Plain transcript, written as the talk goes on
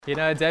You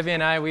know, Debbie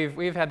and I,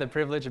 we've had the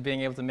privilege of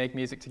being able to make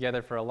music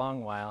together for a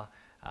long while,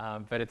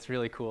 but it's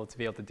really cool to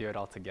be able to do it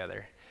all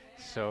together.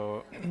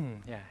 So,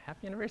 yeah,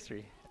 happy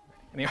anniversary.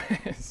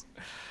 Anyways,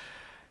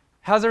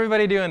 how's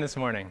everybody doing this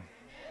morning?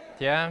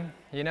 Yeah?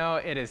 You know,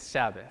 it is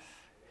Sabbath.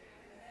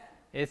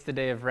 It's the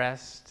day of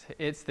rest.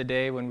 It's the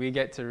day when we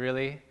get to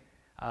really,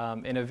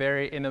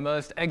 in the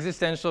most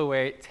existential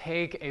way,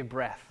 take a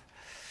breath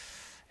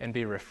and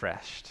be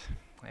refreshed.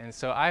 And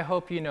so I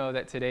hope you know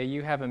that today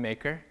you have a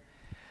maker.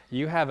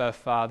 You have a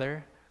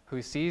Father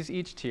who sees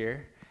each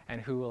tear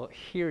and who will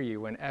hear you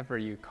whenever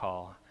you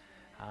call.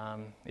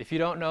 If you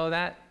don't know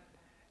that,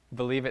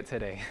 believe it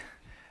today.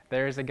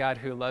 There is a God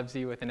who loves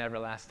you with an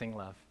everlasting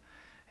love.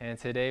 And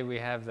today we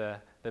have the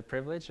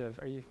privilege of,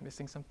 are you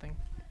missing something?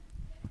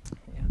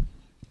 Yeah.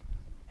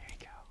 There you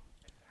go.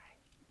 Right.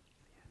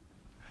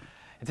 Yeah.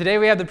 And today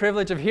we have the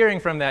privilege of hearing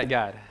from that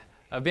God,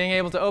 of being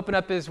able to open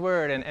up His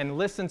Word and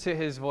listen to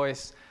His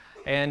voice.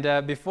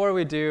 And before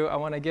we do, I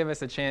want to give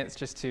us a chance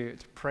just to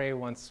pray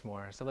once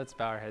more. So let's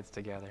bow our heads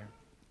together.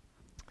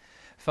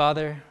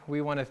 Father,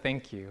 we want to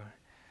thank you,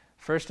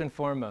 first and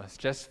foremost,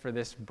 just for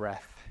this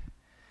breath,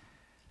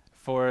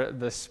 for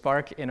the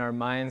spark in our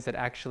minds that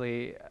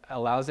actually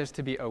allows us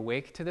to be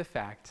awake to the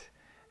fact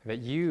that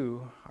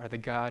you are the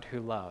God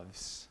who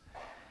loves.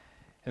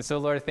 And so,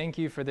 Lord, thank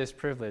you for this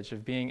privilege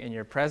of being in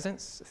your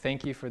presence.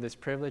 Thank you for this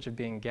privilege of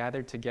being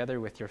gathered together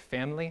with your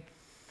family.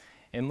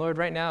 And Lord,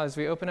 right now, as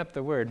we open up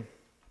the Word,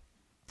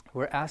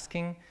 we're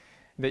asking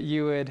that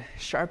you would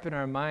sharpen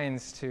our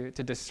minds to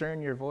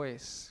discern your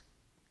voice.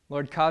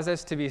 Lord, cause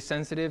us to be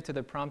sensitive to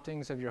the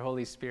promptings of your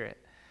Holy Spirit.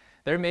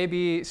 There may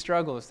be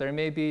struggles, there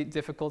may be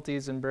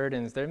difficulties and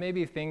burdens, there may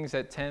be things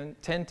that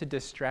tend to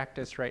distract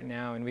us right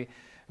now, and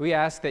we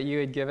ask that you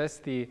would give us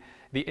the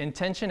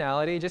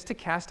intentionality just to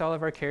cast all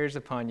of our cares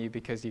upon you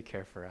because you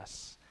care for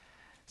us.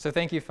 So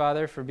thank you,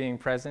 Father, for being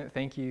present.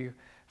 Thank you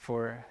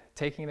for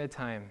taking the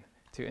time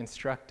to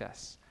instruct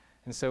us.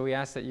 And so we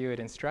ask that you would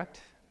instruct,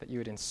 that you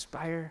would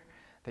inspire,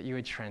 that you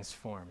would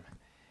transform.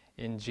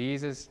 In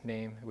Jesus'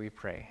 name we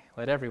pray.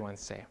 Let everyone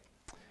say,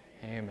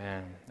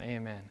 Amen.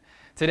 Amen.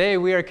 Today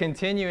we are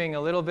continuing a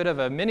little bit of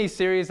a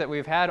mini-series that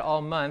we've had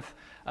all month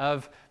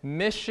of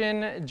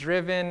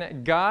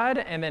mission-driven God,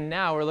 and then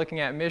now we're looking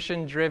at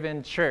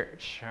mission-driven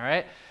church, all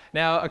right?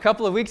 Now, a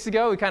couple of weeks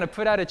ago, we kind of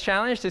put out a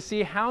challenge to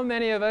see how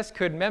many of us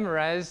could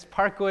memorize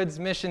Parkwood's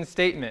mission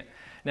statement.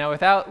 Now,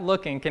 without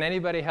looking, can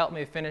anybody help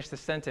me finish the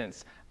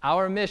sentence?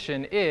 Our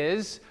mission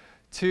is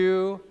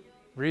to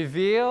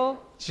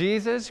reveal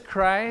Jesus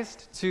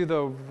Christ to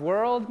the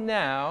world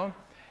now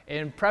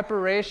in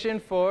preparation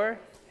for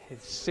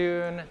His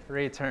soon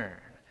return.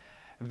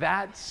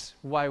 That's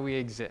why we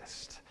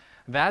exist.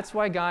 That's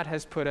why God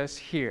has put us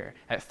here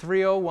at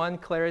 301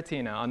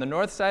 Claritina on the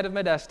north side of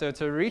Modesto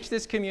to reach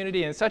this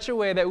community in such a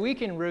way that we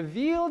can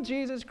reveal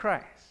Jesus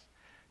Christ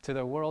to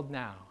the world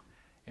now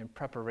in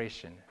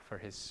preparation for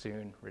His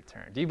soon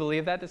return. Do you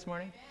believe that this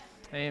morning?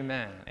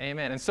 Amen.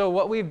 Amen. And so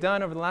what we've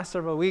done over the last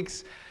several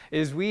weeks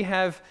is we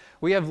have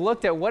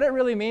looked at what it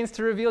really means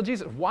to reveal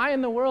Jesus. Why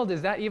in the world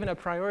is that even a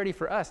priority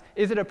for us?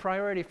 Is it a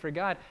priority for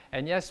God?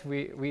 And yes,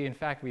 we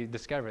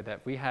discovered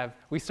that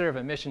we serve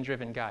a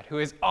mission-driven God who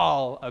is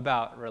all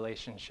about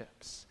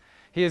relationships.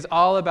 He is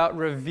all about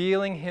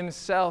revealing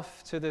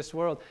Himself to this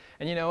world.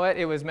 And you know what?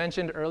 It was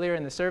mentioned earlier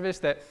in the service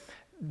that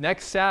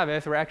next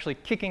Sabbath, we're actually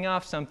kicking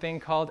off something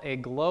called a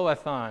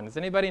glow-a-thon. Does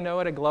anybody know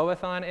what a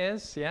glow-a-thon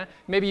is? Yeah?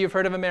 Maybe you've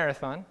heard of a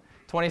marathon,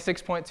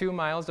 26.2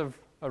 miles of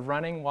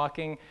running,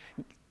 walking,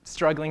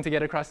 struggling to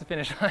get across the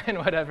finish line,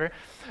 whatever.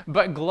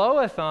 But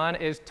glow-a-thon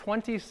is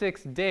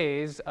 26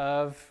 days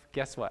of,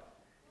 guess what?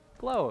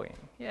 Glowing.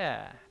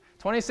 Yeah.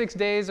 26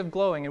 days of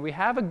glowing, and we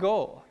have a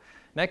goal.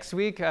 Next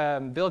week,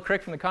 Bill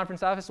Crick from the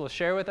conference office will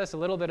share with us a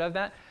little bit of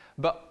that.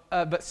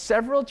 But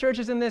several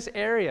churches in this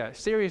area,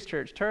 Ceres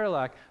Church,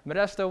 Turlock,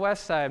 Modesto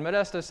Westside,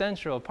 Modesto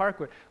Central,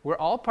 Parkwood, we're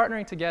all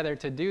partnering together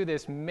to do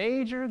this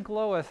major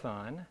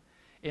glow-a-thon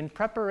in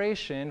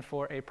preparation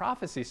for a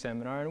prophecy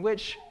seminar in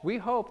which we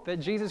hope that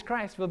Jesus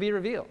Christ will be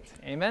revealed.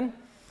 Amen?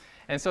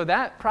 And so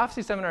that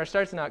prophecy seminar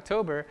starts in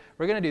October.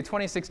 We're going to do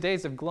 26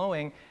 days of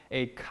glowing,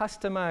 a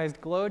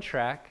customized glow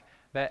track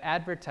that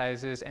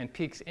advertises and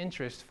piques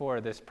interest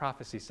for this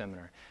prophecy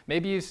seminar.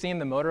 Maybe you've seen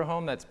the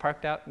motorhome that's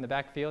parked out in the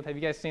back field. Have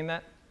you guys seen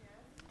that? Yeah.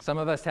 Some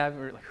of us have.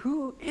 We're like,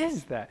 who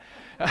is that?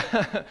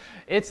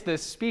 It's the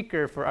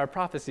speaker for our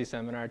prophecy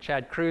seminar,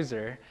 Chad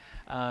Cruiser.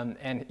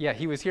 And yeah,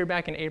 he was here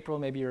back in April.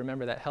 Maybe you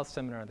remember that health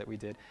seminar that we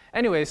did.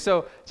 Anyway,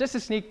 so just a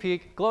sneak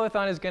peek.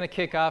 Glow-a-thon is going to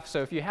kick off.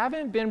 So if you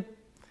haven't been,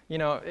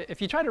 if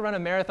you try to run a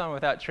marathon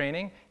without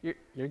training,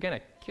 you're going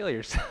to kill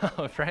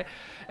yourself, right?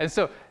 And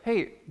so,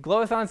 hey,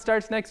 Glow-a-thon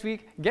starts next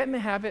week. Get in the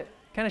habit.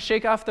 Kind of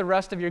shake off the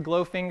rust of your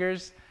glow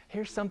fingers.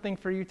 Here's something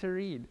for you to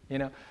read.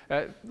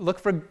 Look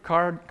for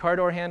car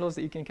door handles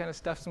that you can kind of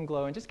stuff some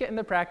glow in. Just get in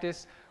the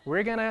practice.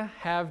 We're going to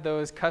have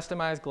those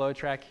customized glow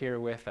track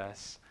here with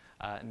us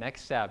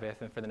next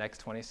Sabbath and for the next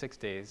 26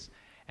 days.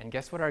 And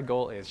guess what our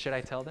goal is? Should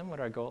I tell them what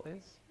our goal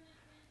is?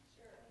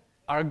 Sure.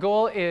 Our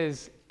goal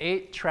is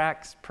 8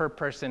 tracks per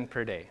person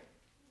per day.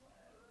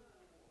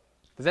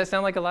 Does that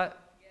sound like a lot?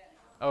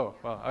 Oh,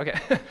 well, okay.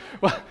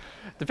 Well,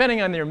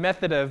 depending on your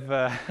method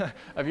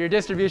of your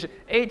distribution,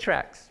 8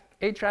 tracks.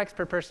 8 tracks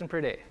per person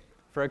per day.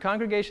 For a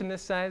congregation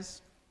this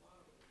size,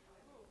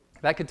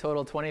 that could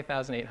total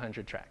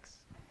 20,800 tracks.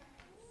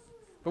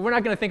 But we're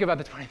not going to think about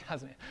the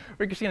 20,000.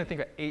 We're just going to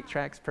think about 8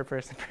 tracks per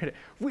person per day.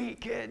 We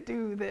could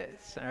do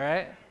this, all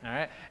right? All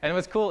right? And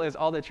what's cool is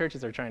all the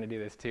churches are trying to do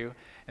this too.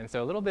 And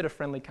so a little bit of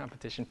friendly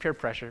competition, peer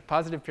pressure,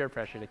 positive peer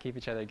pressure to keep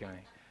each other going.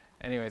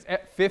 Anyways,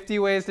 50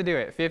 ways to do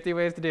it. 50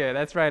 ways to do it.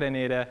 That's right,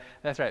 Anita.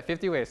 That's right,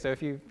 50 ways. So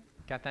if you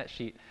got that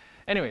sheet.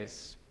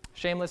 Anyways,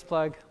 shameless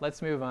plug.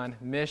 Let's move on.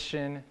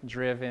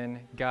 Mission-driven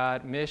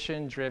God,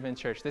 mission-driven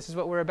church. This is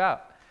what we're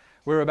about.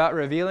 We're about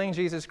revealing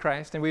Jesus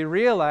Christ, and we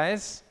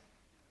realize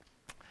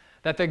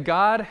that the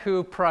God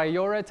who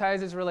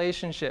prioritizes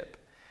relationship,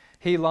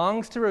 he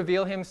longs to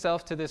reveal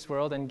himself to this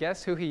world, and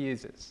guess who he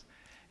uses?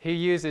 He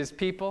uses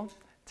people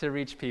to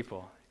reach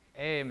people.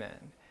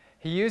 Amen.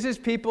 He uses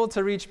people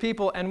to reach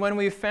people, and when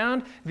we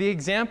found the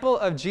example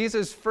of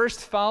Jesus'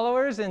 first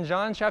followers in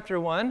John chapter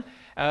 1,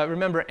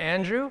 remember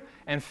Andrew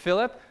and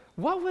Philip,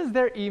 what was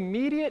their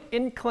immediate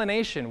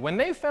inclination? When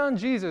they found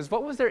Jesus,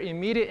 what was their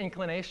immediate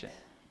inclination?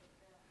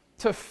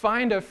 To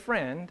find a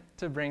friend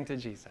to bring to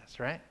Jesus,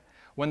 right?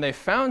 When they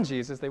found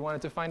Jesus, they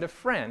wanted to find a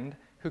friend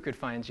who could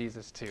find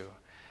Jesus too.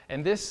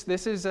 And this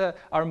is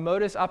our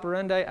modus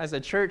operandi as a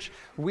church.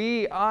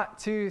 We ought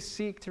to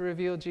seek to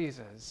reveal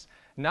Jesus,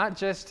 not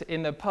just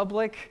in the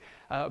public,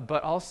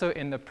 but also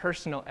in the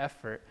personal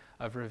effort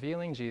of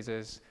revealing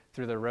Jesus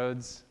through the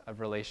roads of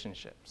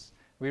relationships.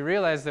 We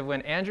realize that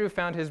when Andrew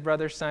found his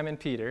brother Simon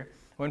Peter,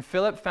 when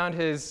Philip found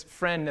his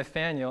friend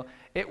Nathanael,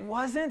 it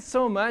wasn't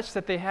so much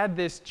that they had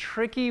this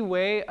tricky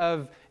way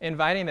of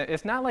inviting them.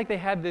 It's not like they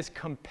had this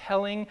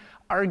compelling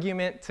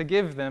argument to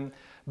give them,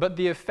 but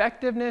the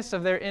effectiveness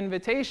of their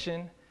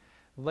invitation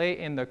lay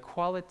in the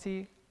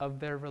quality of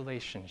their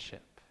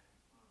relationship.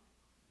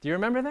 Do you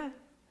remember that?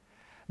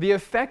 The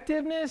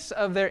effectiveness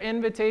of their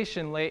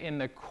invitation lay in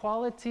the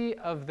quality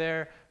of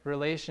their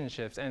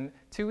relationships. And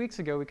 2 weeks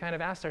ago, we kind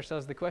of asked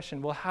ourselves the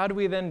question, well, how do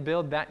we then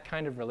build that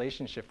kind of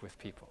relationship with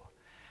people?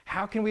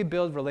 How can we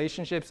build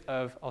relationships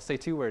of, I'll say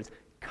 2 words,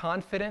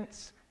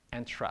 confidence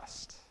and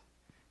trust?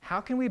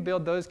 How can we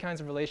build those kinds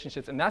of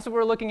relationships? And that's what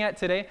we're looking at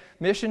today,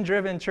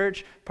 Mission-Driven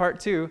Church Part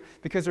 2,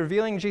 because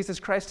revealing Jesus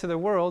Christ to the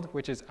world,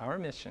 which is our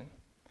mission,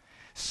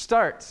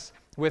 starts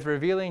with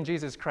revealing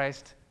Jesus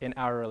Christ in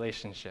our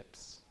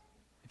relationships.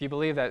 If you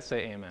believe that,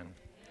 say amen.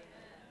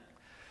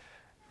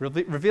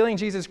 Revealing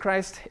Jesus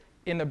Christ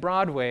in the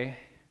broad way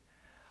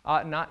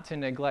ought not to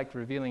neglect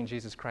revealing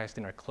Jesus Christ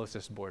in our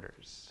closest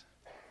borders.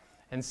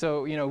 And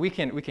so, we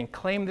can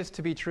claim this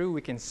to be true,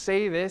 we can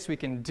say this, we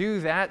can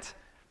do that,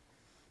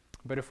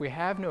 but if we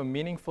have no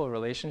meaningful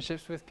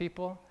relationships with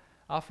people,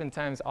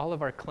 oftentimes all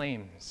of our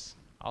claims,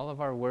 all of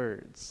our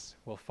words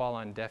will fall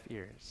on deaf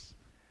ears.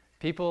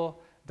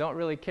 People don't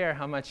really care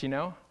how much you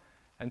know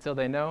until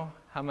they know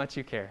how much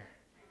you care.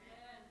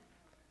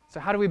 So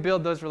how do we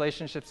build those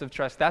relationships of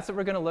trust? That's what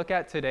we're going to look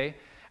at today.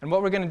 And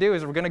what we're going to do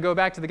is we're going to go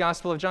back to the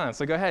Gospel of John.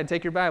 So go ahead,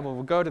 take your Bible.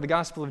 We'll go to the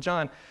Gospel of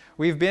John.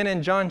 We've been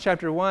in John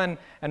chapter 1.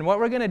 And what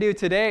we're going to do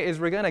today is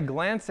we're going to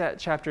glance at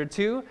chapter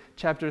 2,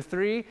 chapter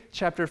 3,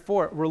 chapter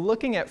 4. We're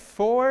looking at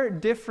 4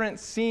 different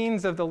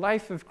scenes of the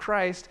life of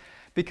Christ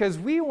because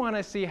we want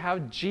to see how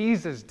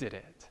Jesus did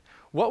it.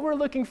 What we're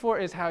looking for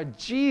is how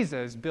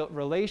Jesus built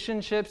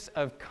relationships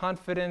of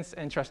confidence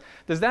and trust.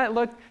 Does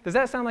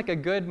that sound like a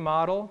good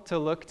model to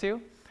look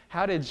to?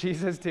 How did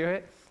Jesus do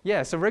it?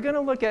 Yeah, so we're going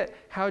to look at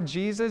how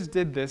Jesus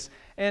did this.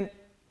 And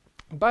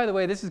by the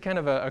way, this is kind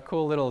of a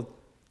cool little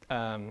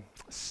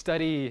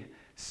study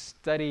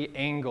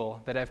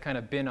angle that I've kind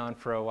of been on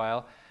for a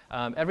while.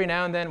 Every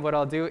now and then what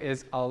I'll do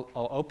is I'll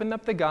open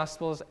up the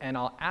Gospels and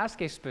I'll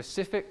ask a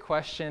specific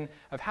question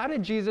of how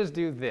did Jesus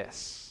do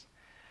this?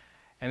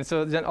 And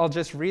so then I'll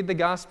just read the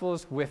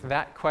Gospels with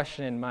that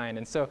question in mind.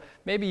 And so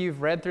maybe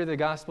you've read through the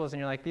Gospels and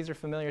you're like, these are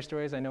familiar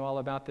stories, I know all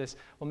about this.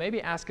 Well,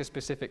 maybe ask a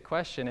specific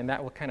question and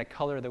that will kind of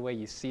color the way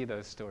you see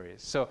those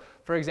stories. So,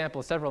 for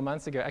example, several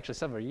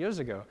years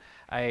ago,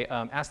 I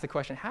asked the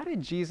question, how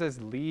did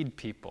Jesus lead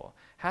people?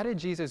 How did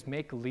Jesus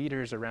make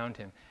leaders around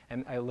him?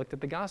 And I looked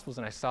at the Gospels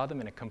and I saw them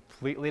in a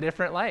completely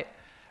different light.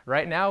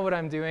 Right now what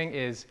I'm doing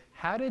is,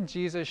 how did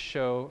Jesus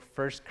show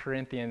 1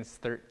 Corinthians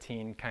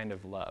 13 kind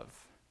of love?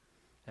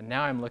 And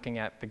now I'm looking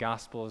at the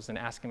Gospels and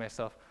asking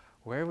myself,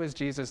 where was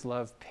Jesus'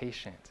 love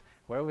patient?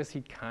 Where was he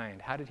kind?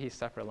 How did he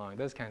suffer long?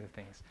 Those kinds of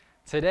things.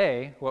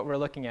 Today, what we're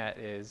looking at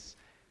is,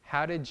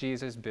 how did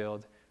Jesus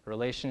build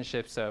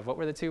relationships of, what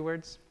were the 2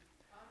 words?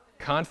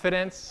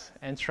 Confidence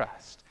and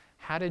trust.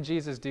 How did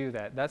Jesus do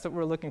that? That's what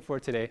we're looking for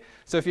today.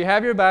 So if you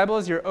have your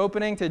Bibles, you're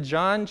opening to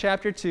John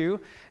chapter 2.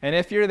 And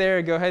if you're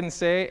there, go ahead and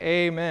say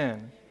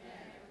amen.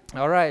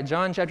 All right,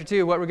 John chapter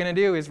 2, what we're going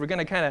to do is we're going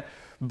to kind of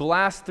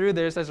blast through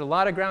this. There's a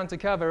lot of ground to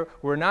cover.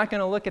 We're not going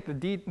to look at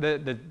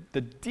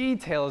the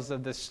details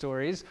of the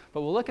stories,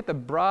 but we'll look at the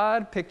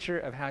broad picture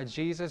of how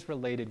Jesus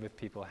related with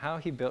people, how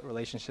he built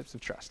relationships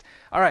of trust.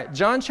 All right,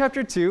 John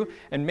chapter 2,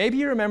 and maybe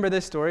you remember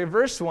this story.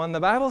 Verse 1, the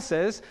Bible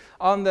says,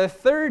 on the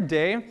third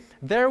day,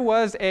 there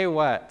was a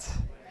what?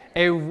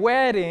 A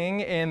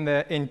wedding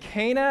in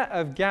Cana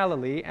of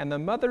Galilee, and the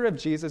mother of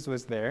Jesus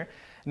was there.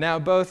 Now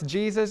both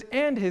Jesus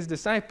and his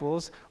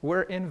disciples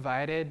were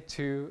invited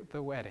to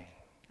the wedding.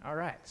 All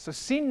right, so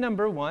scene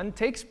number 1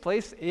 takes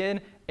place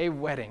in a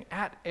wedding,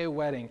 at a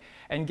wedding.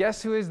 And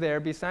guess who is there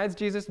besides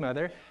Jesus'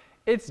 mother?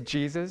 It's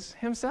Jesus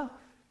himself.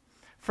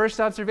 First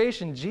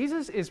observation,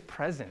 Jesus is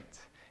present.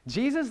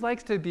 Jesus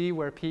likes to be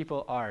where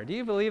people are. Do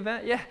you believe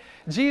that? Yeah.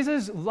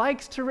 Jesus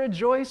likes to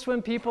rejoice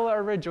when people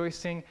are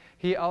rejoicing.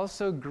 He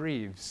also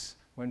grieves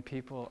when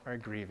people are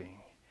grieving.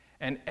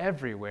 And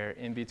everywhere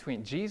in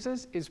between.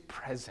 Jesus is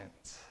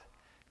present.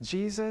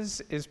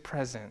 Jesus is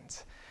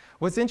present.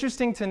 What's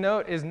interesting to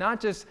note is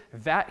not just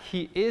that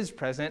he is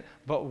present,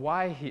 but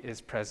why he is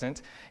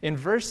present. In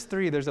verse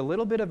 3, there's a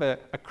little bit of a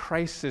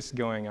crisis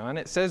going on.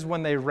 It says,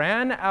 when they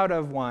ran out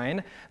of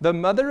wine, the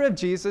mother of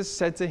Jesus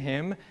said to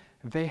him,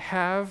 they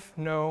have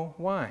no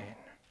wine.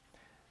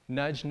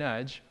 Nudge,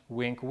 nudge,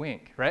 wink,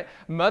 wink, right?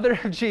 Mother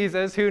of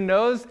Jesus, who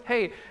knows,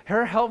 hey,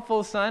 her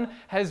helpful son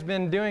has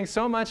been doing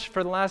so much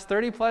for the last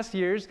 30 plus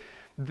years.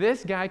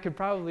 This guy could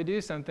probably do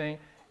something,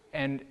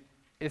 and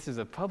this is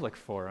a public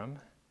forum.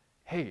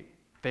 Hey,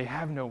 they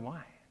have no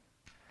wine.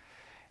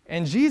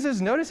 And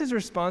Jesus, notice his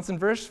response in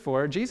verse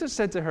 4. Jesus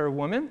said to her,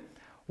 woman,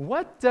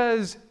 what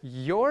does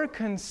your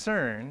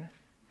concern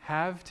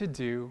have to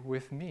do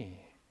with me?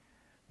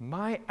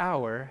 My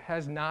hour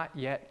has not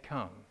yet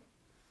come.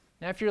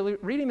 Now, if you're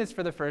reading this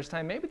for the first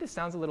time, maybe this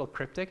sounds a little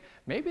cryptic.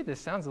 Maybe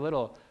this sounds a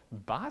little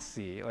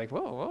bossy, like,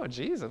 whoa,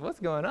 Jesus, what's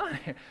going on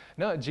here?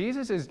 No,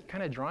 Jesus is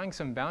kind of drawing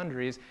some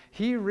boundaries.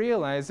 He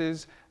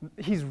realizes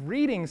he's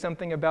reading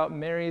something about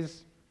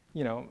Mary's,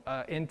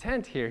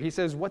 intent here. He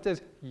says, what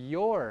does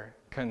your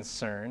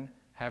concern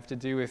have to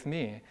do with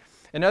me?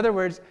 In other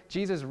words,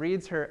 Jesus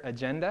reads her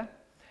agenda,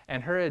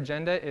 and her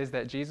agenda is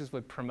that Jesus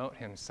would promote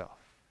himself.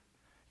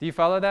 Do you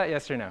follow that?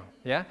 Yes or no?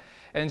 Yeah?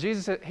 And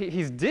Jesus,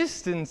 he's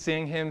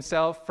distancing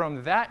himself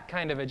from that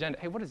kind of agenda.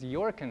 Hey, what does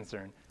your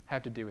concern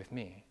have to do with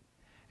me?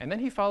 And then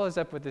he follows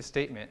up with this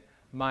statement,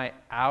 my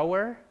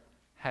hour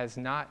has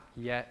not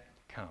yet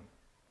come.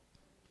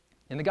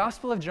 In the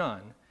Gospel of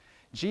John,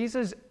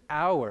 Jesus'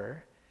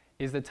 hour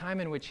is the time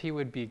in which he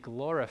would be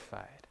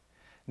glorified.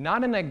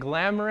 Not in a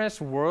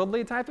glamorous,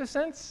 worldly type of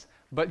sense,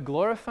 but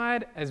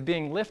glorified as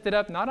being lifted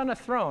up, not on a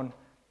throne,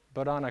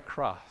 but on a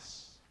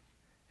cross.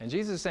 And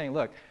Jesus is saying,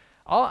 look,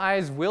 all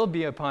eyes will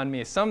be upon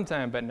me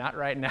sometime, but not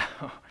right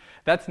now.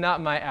 That's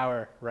not my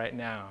hour right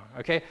now,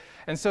 okay?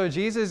 And so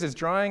Jesus is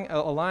drawing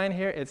a line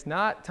here. It's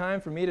not time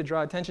for me to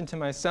draw attention to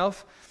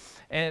myself.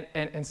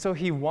 And so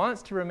he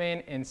wants to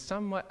remain in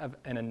somewhat of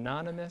an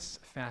anonymous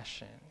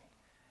fashion.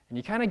 And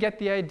you kind of get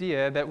the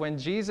idea that when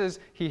Jesus,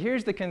 he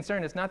hears the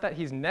concern, it's not that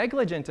he's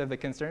negligent of the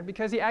concern,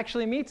 because he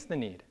actually meets the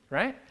need,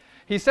 right?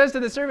 He says to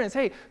the servants,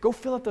 hey, go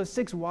fill up those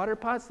 6 water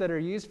pots that are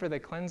used for the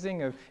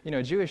cleansing of,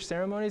 Jewish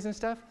ceremonies and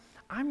stuff.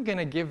 I'm going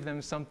to give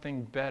them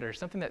something better,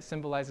 something that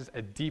symbolizes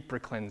a deeper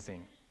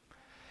cleansing.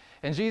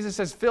 And Jesus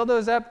says, fill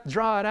those up,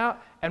 draw it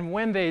out, and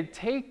when they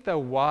take the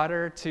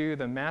water to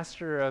the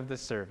master of the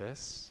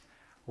service,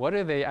 what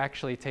do they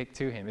actually take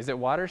to him? Is it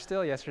water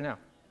still, yes or no?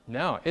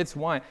 No, it's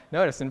wine.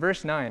 Notice in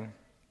verse 9,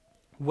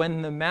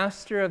 when the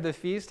master of the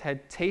feast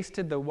had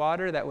tasted the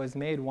water that was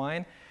made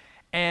wine,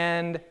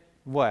 and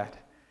what?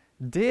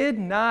 Did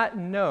not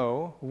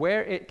know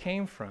where it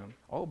came from.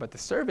 Oh, but the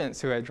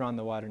servants who had drawn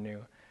the water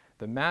knew.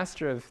 The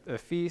master of the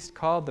feast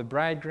called the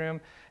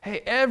bridegroom.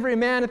 Hey, every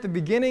man at the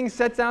beginning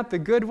sets out the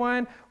good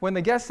wine. When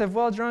the guests have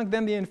well drunk,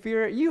 then the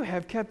inferior. You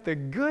have kept the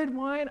good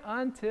wine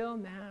until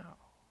now.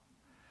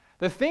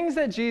 The things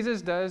that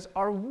Jesus does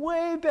are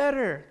way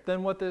better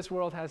than what this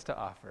world has to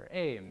offer.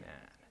 Amen.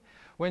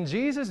 When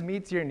Jesus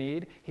meets your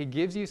need, he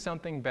gives you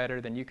something better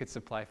than you could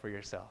supply for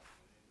yourself.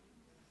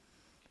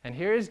 And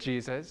here is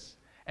Jesus.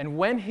 And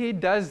when he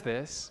does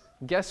this,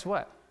 guess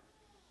what?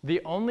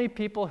 The only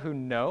people who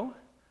know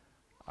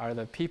are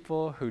the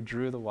people who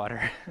drew the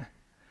water.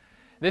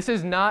 This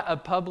is not a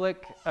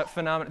public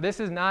phenomenon.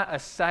 This is not a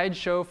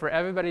sideshow for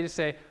everybody to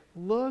say,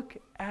 look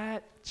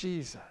at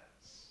Jesus.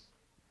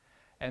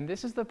 And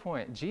this is the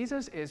point.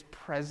 Jesus is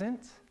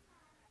present,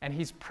 and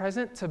he's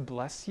present to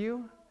bless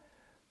you,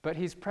 but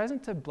he's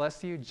present to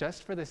bless you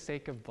just for the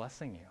sake of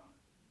blessing you,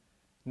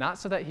 not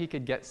so that he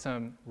could get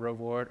some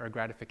reward or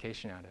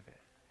gratification out of it.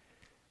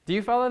 Do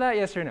you follow that?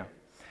 Yes or no?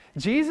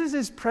 Jesus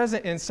is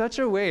present in such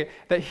a way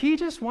that he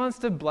just wants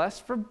to bless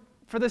for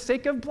the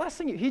sake of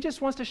blessing you. He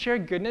just wants to share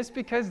goodness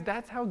because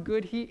that's how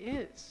good he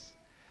is.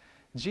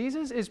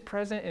 Jesus is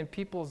present in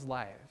people's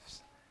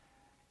lives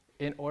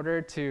in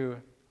order to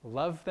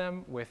love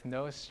them with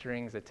no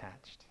strings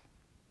attached.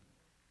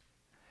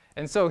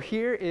 And so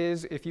here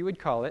is, if you would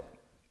call it,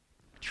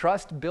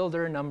 trust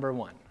builder number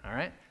 1, all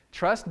right?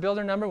 Trust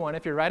builder number one,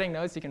 if you're writing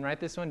notes, you can write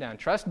this one down.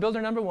 Trust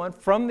builder number one,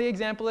 from the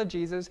example of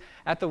Jesus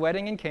at the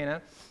wedding in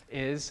Cana,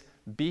 is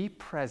be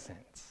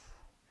present.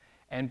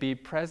 And be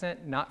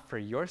present not for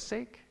your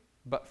sake,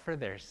 but for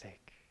their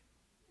sake.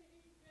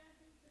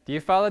 Do you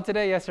follow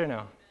today, yes or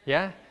no?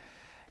 Yeah?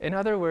 In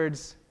other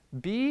words,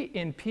 be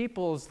in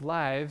people's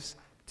lives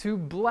to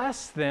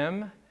bless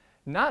them,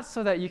 not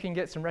so that you can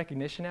get some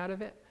recognition out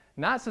of it,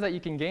 not so that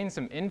you can gain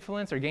some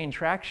influence or gain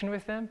traction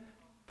with them,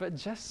 but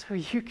just so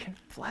you can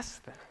bless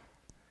them.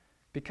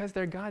 Because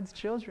they're God's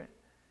children,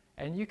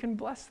 and you can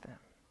bless them.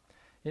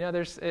 You know,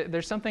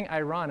 there's something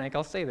ironic,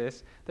 I'll say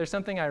this, there's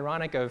something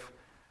ironic of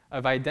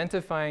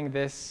identifying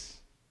this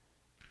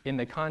in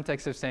the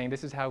context of saying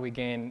this is how we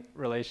gain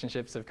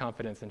relationships of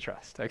confidence and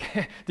trust,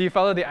 okay? Do you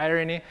follow the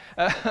irony?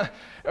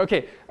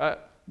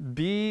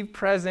 Be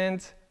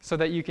present so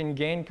that you can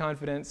gain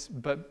confidence,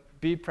 but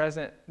be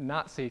present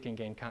not so you can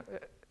gain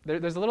confidence.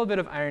 There's a little bit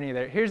of irony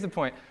there. Here's the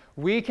point.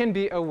 We can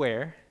be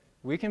aware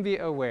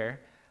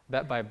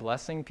that by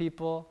blessing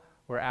people,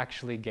 we're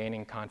actually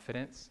gaining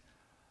confidence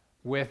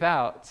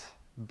without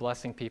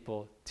blessing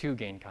people to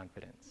gain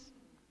confidence.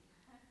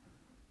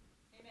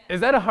 Amen.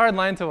 Is that a hard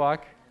line to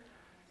walk?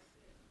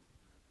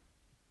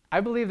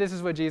 I believe this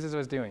is what Jesus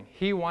was doing.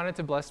 He wanted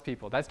to bless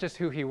people. That's just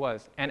who he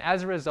was. And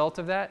as a result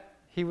of that,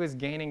 he was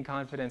gaining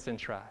confidence and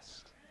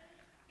trust.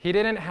 He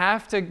didn't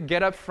have to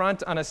get up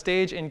front on a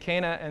stage in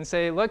Cana and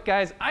say, look,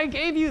 guys, I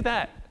gave you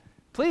that.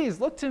 Please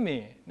look to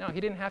me. No,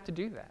 he didn't have to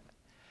do that.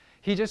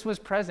 He just was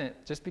present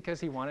just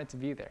because he wanted to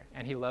be there,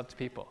 and he loved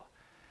people.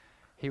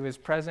 He was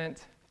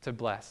present to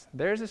bless.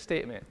 There's a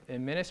statement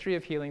in Ministry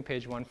of Healing,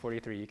 page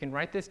 143. You can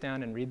write this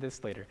down and read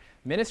this later.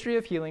 Ministry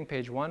of Healing,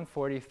 page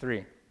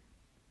 143.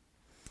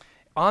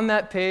 On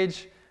that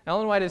page,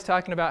 Ellen White is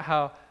talking about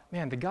how,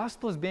 man, the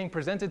gospel is being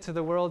presented to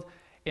the world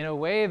in a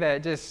way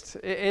that just,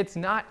 it's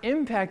not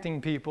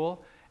impacting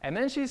people. And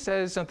then she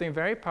says something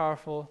very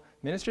powerful.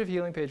 Ministry of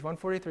Healing, page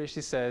 143,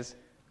 she says,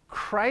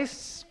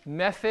 Christ's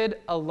method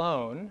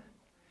alone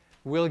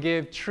will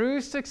give true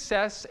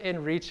success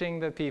in reaching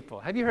the people.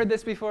 Have you heard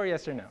this before,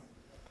 yes or no?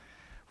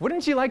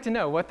 Wouldn't you like to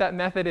know what that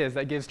method is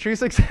that gives true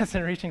success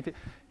in reaching people?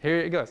 Here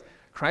it goes.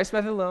 Christ's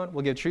method alone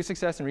will give true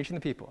success in reaching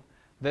the people.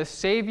 The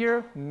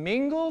Savior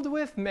mingled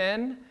with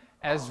men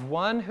as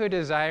one who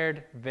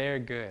desired their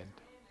good.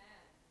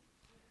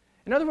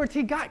 In other words,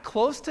 he got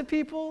close to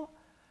people,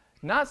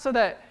 not so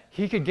that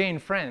he could gain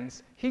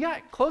friends. He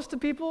got close to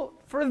people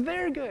for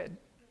their good.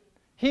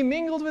 He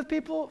mingled with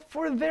people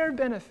for their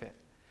benefit.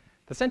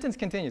 The sentence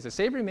continues. The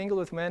Savior mingled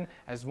with men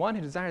as one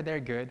who desired their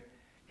good.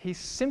 He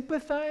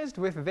sympathized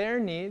with their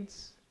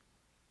needs,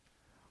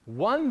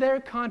 won their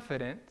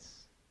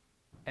confidence,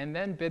 and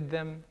then bid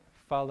them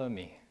follow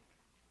me.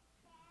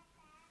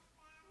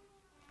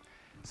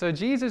 So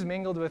Jesus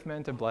mingled with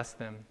men to bless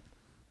them,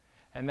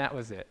 and that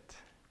was it.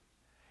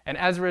 And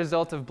as a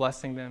result of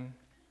blessing them,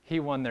 he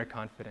won their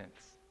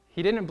confidence.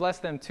 He didn't bless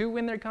them to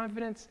win their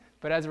confidence,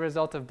 but as a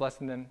result of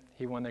blessing them,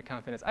 he won their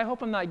confidence. I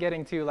hope I'm not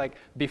getting too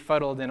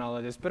befuddled in all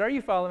of this, but are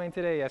you following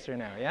today, yes or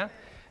no, yeah?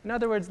 In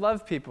other words,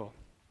 love people.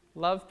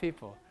 Love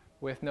people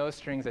with no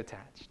strings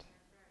attached.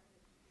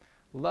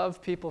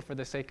 Love people for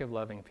the sake of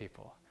loving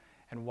people.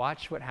 And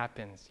watch what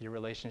happens. Your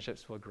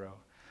relationships will grow.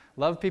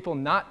 Love people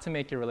not to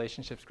make your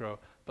relationships grow,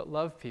 but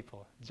love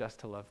people just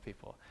to love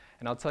people.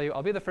 And I'll tell you,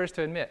 I'll be the first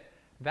to admit,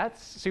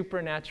 that's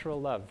supernatural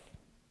love.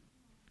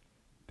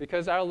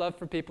 Because our love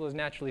for people is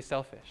naturally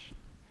selfish.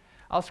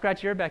 I'll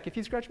scratch your back if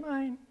you scratch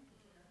mine.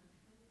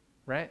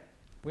 Right?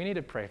 We need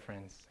to pray,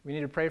 friends. We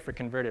need to pray for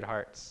converted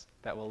hearts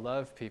that will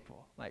love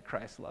people like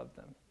Christ loved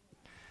them.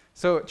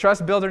 So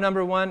trust builder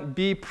number one,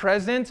 be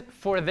present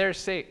for their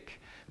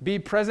sake. Be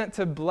present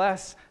to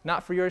bless,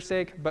 not for your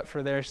sake, but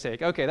for their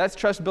sake. Okay, that's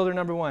trust builder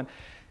number one.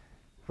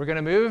 We're going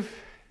to move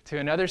to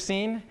another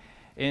scene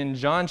in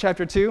John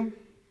chapter 2.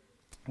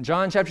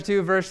 John chapter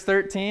 2, verse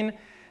 13.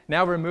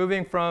 Now we're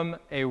moving from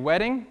a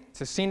wedding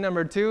to scene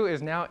number 2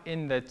 is now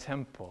in the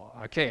temple.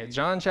 Okay,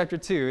 John chapter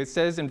 2, it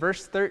says in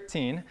verse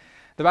 13,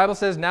 the Bible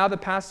says, now the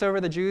Passover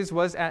of the Jews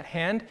was at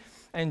hand,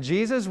 and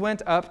Jesus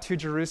went up to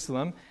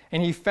Jerusalem,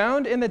 and he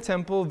found in the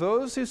temple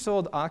those who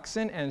sold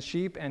oxen and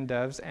sheep and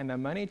doves and the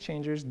money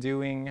changers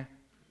doing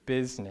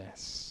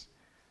business.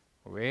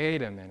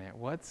 Wait a minute,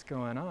 what's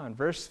going on?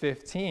 Verse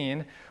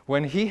 15,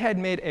 when he had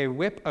made a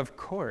whip of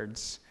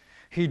cords,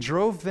 he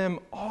drove them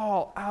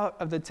all out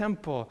of the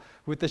temple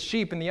with the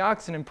sheep and the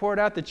oxen and poured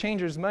out the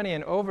changers' money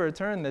and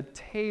overturned the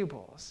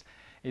tables.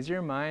 Is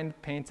your mind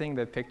painting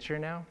the picture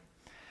now?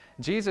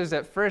 Jesus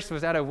at first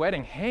was at a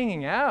wedding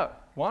hanging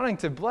out, wanting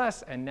to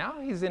bless, and now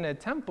he's in a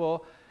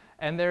temple,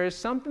 and there is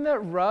something that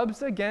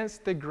rubs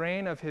against the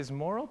grain of his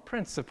moral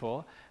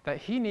principle that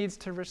he needs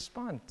to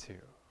respond to.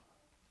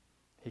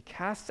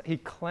 He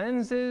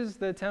cleanses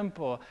the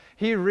temple.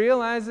 He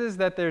realizes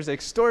that there's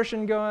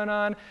extortion going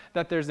on,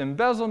 that there's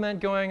embezzlement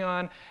going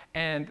on,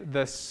 and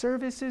the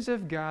services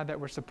of God that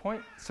were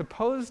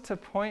supposed to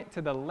point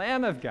to the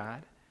Lamb of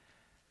God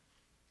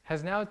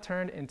has now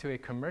turned into a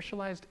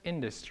commercialized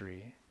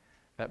industry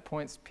that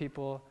points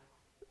people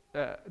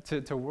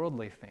to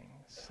worldly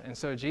things. And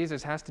so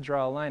Jesus has to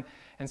draw a line.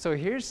 And so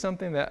here's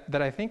something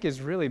that I think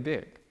is really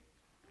big.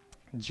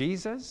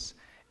 Jesus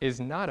is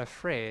not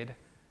afraid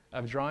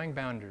of drawing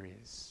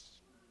boundaries.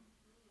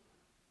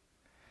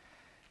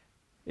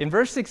 In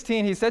verse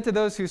 16, he said to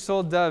those who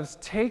sold doves,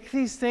 "Take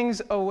these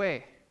things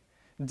away.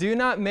 Do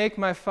not make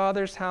my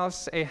Father's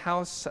house a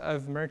house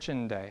of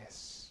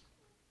merchandise."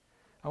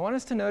 I want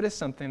us to notice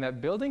something,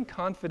 that building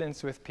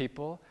confidence with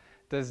people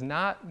does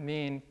not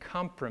mean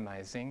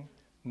compromising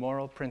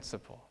moral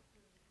principle.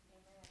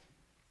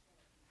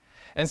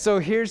 And so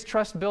here's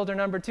trust builder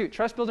number 2.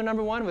 Trust builder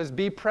number 1 was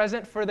be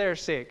present for their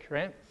sake,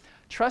 right?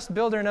 Trust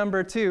builder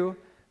number 2,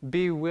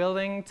 be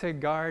willing to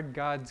guard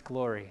God's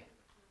glory.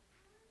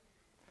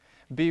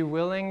 Be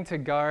willing to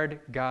guard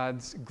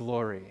God's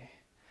glory.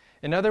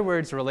 In other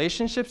words,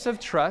 relationships of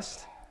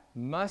trust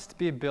must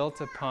be built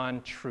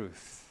upon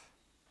truth.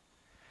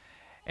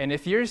 And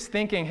if you're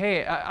thinking,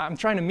 hey, I'm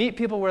trying to meet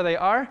people where they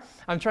are,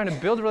 I'm trying to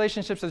build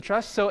relationships of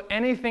trust so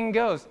anything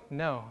goes.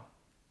 No,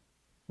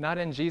 not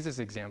in Jesus'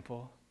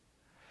 example.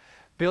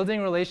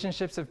 Building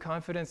relationships of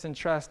confidence and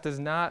trust does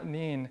not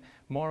mean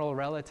moral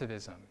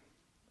relativism.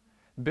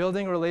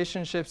 Building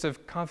relationships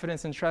of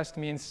confidence and trust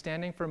means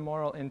standing for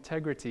moral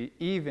integrity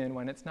even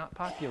when it's not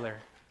popular,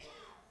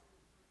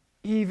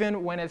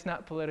 even when it's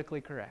not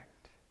politically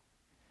correct.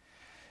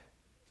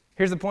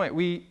 Here's the point.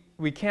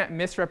 We can't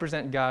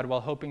misrepresent God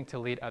while hoping to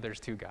lead others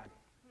to God.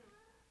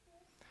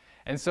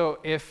 And so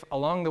if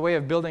along the way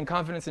of building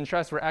confidence and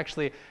trust, we're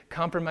actually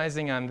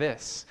compromising on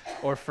this,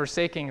 or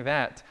forsaking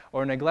that,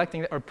 or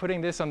neglecting that, or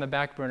putting this on the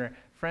back burner,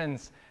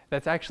 friends,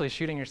 that's actually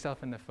shooting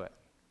yourself in the foot.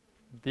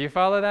 Do you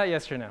follow that?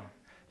 Yes or no?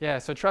 Yeah,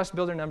 so trust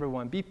builder number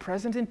 1, be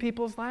present in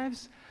people's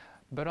lives,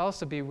 but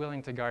also be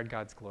willing to guard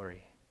God's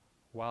glory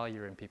while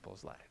you're in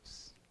people's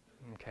lives.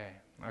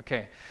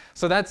 Okay.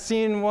 So that's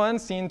scene 1,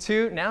 scene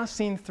 2. Now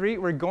scene 3,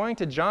 we're going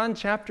to John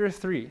chapter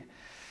 3.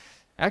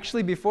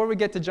 Actually, before we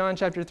get to John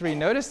chapter 3,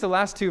 notice the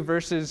last 2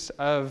 verses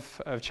of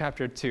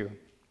chapter 2.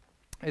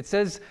 It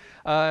says,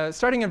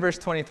 starting in verse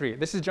 23,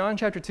 this is John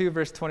chapter 2,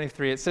 verse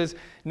 23. It says,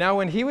 "Now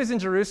when he was in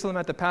Jerusalem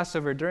at the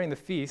Passover during the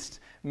feast,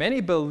 many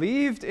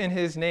believed in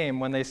his name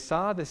when they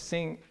saw the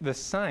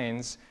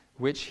signs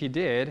which he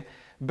did,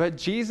 but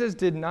Jesus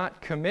did not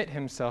commit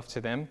himself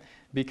to them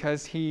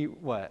because he,"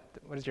 what?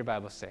 What does your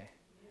Bible say?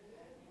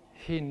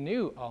 He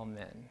knew all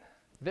men.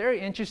 Very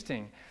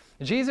interesting.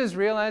 Jesus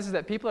realizes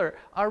that people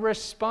are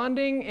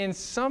responding in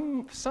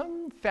some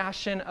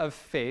fashion of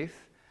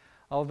faith,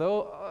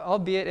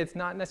 albeit it's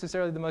not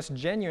necessarily the most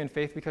genuine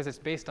faith because it's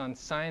based on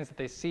signs that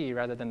they see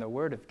rather than the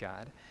Word of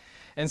God.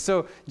 And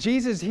so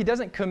Jesus, he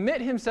doesn't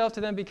commit himself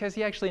to them because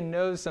he actually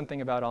knows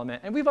something about all men.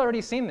 And we've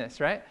already seen this,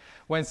 right?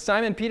 When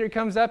Simon Peter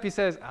comes up, he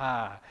says,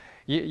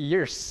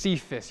 you're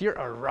Cephas, you're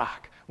a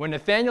rock. When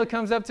Nathanael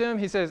comes up to him,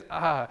 he says,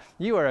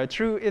 you are a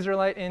true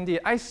Israelite indeed.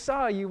 I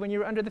saw you when you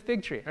were under the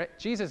fig tree. Right?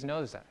 Jesus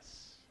knows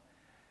us.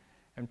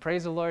 And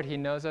praise the Lord, he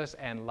knows us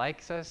and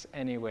likes us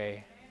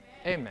anyway.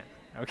 Amen.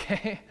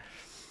 Okay?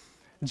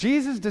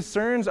 Jesus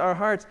discerns our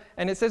hearts.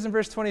 And it says in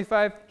verse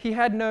 25, he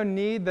had no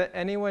need that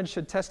anyone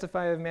should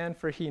testify of man,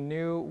 for he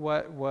knew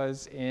what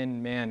was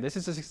in man. This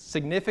is a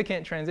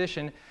significant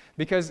transition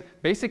because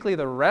basically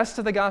the rest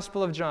of the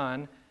Gospel of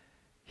John,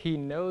 he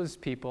knows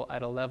people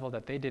at a level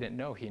that they didn't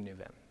know he knew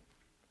them.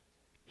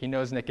 He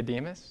knows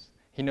Nicodemus.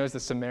 He knows the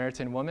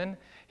Samaritan woman.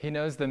 He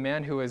knows the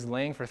man who was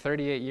laying for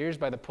 38 years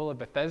by the pool of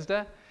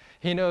Bethesda.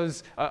 He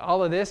knows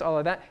all of this, all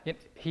of that.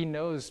 He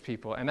knows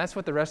people. And that's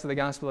what the rest of the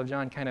Gospel of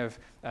John kind of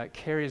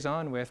carries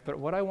on with. But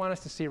what I want us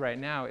to see right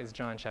now is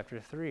John chapter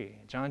 3.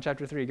 John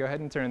chapter 3. Go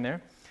ahead and turn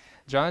there.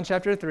 John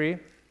chapter 3,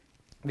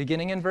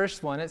 beginning in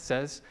verse 1, it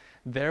says,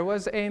 "There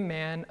was a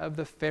man of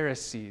the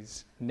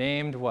Pharisees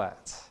named"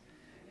 what?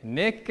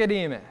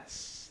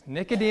 Nicodemus.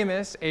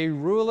 Nicodemus, a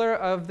ruler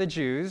of the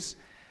Jews.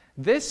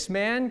 This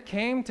man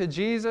came to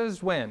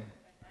Jesus when?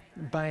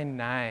 By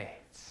night.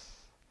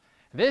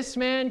 This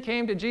man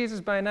came to Jesus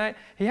by night.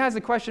 He has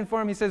a question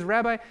for him. He says,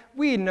 "Rabbi,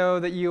 we know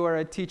that you are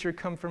a teacher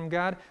come from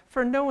God,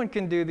 for no one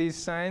can do these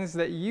signs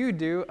that you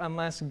do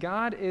unless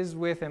God is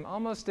with him."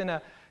 Almost in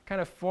a kind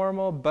of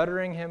formal,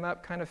 buttering him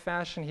up kind of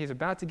fashion. He's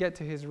about to get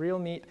to his real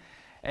meat.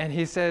 And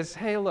he says,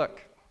 "Hey,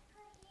 look,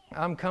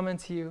 I'm coming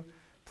to you.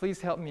 Please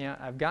help me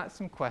out. I've got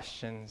some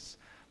questions."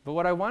 But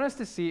what I want us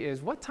to see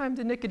is, what time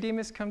did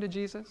Nicodemus come to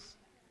Jesus?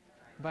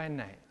 By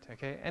night,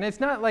 okay? And it's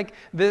not like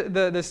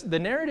the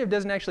narrative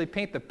doesn't actually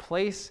paint the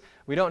place.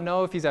 We don't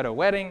know if he's at a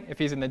wedding, if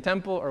he's in the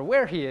temple, or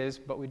where he is,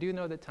 but we do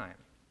know the time.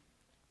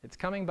 It's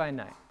coming by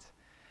night.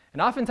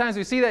 And oftentimes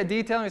we see that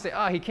detail and we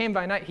say, he came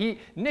by night.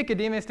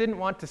 Nicodemus didn't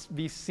want to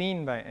be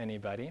seen by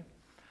anybody.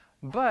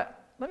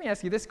 But let me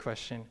ask you this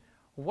question.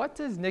 What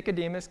does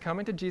Nicodemus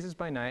coming to Jesus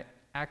by night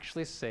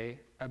actually say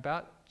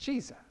about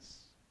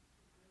Jesus?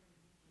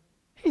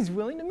 He's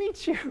willing to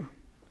meet you.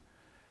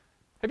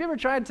 Have you ever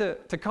tried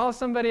to call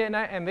somebody at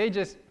night and they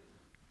just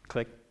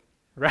click,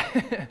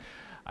 right?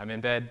 I'm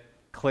in bed,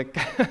 click.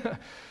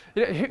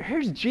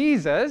 Here's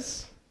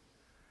Jesus,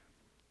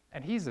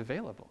 and he's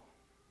available.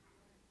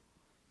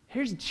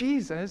 Here's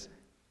Jesus,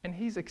 and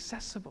he's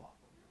accessible.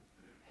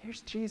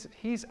 Here's Jesus.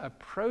 He's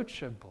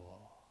approachable.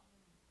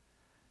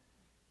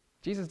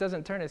 Jesus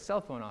doesn't turn his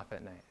cell phone off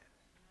at night.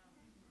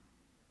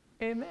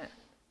 Amen.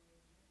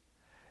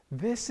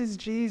 This is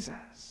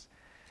Jesus.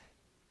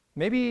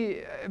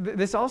 Maybe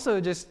this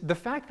also just, the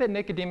fact that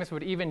Nicodemus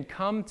would even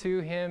come to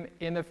him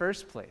in the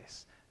first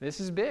place, this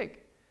is big,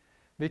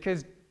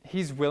 because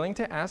he's willing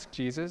to ask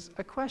Jesus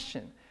a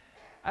question.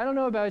 I don't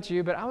know about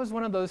you, but I was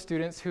one of those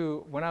students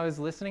who, when I was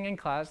listening in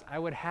class, I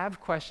would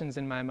have questions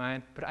in my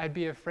mind, but I'd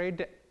be afraid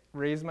to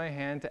raise my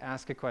hand to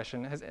ask a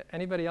question. Has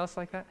anybody else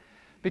like that?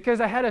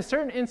 Because I had a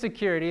certain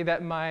insecurity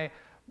that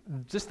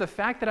just the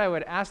fact that I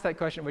would ask that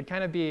question would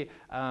kind of be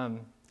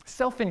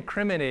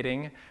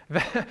self-incriminating,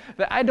 that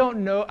I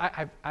don't know,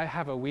 I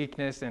have a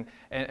weakness,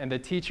 and the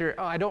teacher,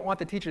 I don't want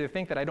the teacher to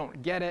think that I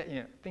don't get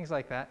it, things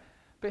like that.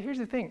 But here's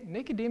the thing,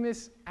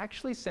 Nicodemus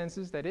actually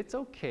senses that it's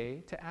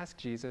okay to ask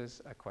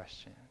Jesus a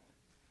question.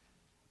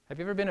 Have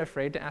you ever been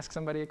afraid to ask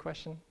somebody a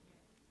question?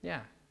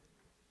 Yeah.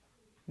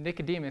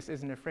 Nicodemus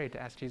isn't afraid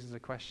to ask Jesus a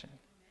question.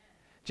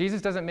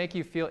 Jesus doesn't make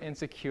you feel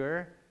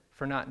insecure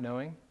for not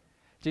knowing.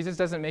 Jesus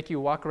doesn't make you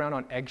walk around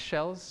on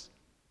eggshells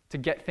to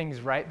get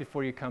things right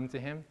before you come to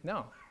him.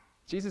 No,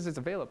 Jesus is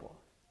available,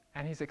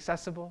 and he's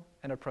accessible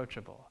and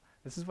approachable.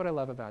 This is what I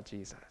love about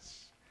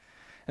Jesus.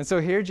 And so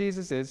here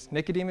Jesus is,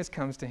 Nicodemus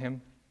comes to him,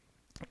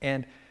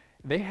 and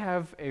they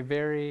have a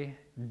very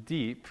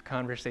deep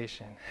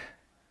conversation.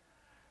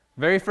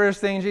 Very first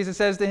thing Jesus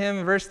says to him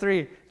in verse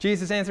 3,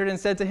 Jesus answered and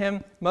said to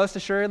him, "Most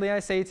assuredly I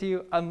say to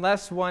you,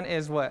 unless one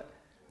is" what?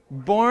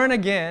 "Born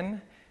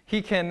again,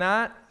 he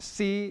cannot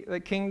see the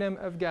kingdom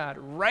of God."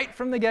 Right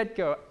from the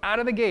get-go, out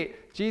of the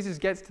gate, Jesus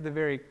gets to the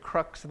very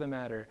crux of the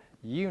matter.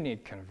 You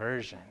need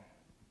conversion.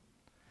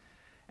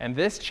 And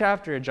this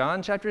chapter,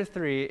 John chapter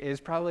 3, is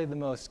probably the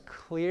most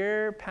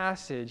clear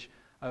passage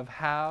of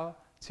how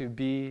to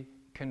be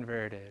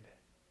converted.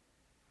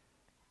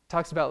 It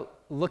talks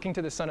about looking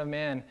to the Son of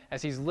Man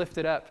as he's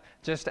lifted up,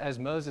 just as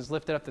Moses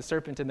lifted up the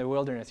serpent in the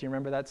wilderness. You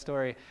remember that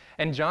story?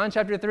 And John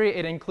chapter 3,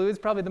 it includes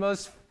probably the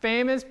most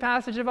famous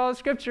passage of all of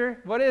Scripture.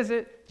 What is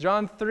it?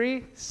 John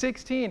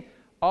 3:16,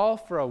 all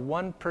for a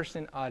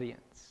one-person audience.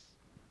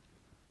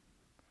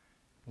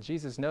 And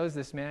Jesus knows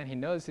this man. He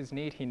knows his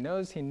need. He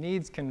knows he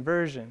needs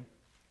conversion.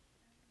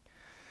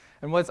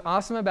 And what's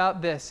awesome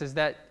about this is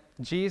that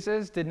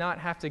Jesus did not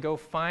have to go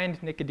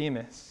find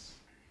Nicodemus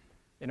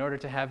in order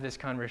to have this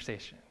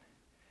conversation.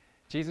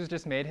 Jesus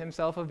just made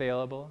himself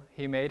available.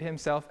 He made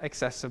himself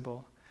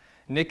accessible.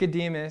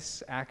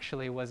 Nicodemus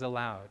actually was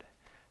allowed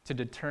to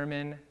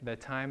determine the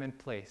time and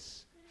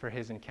place for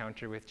his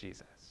encounter with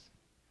Jesus.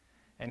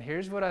 And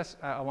here's what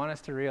I want us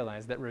to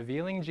realize, that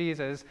revealing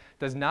Jesus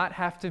does not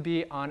have to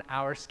be on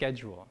our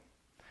schedule.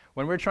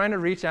 When we're trying to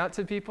reach out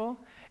to people,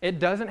 it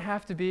doesn't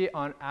have to be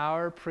on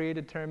our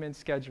predetermined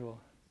schedule.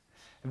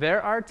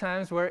 There are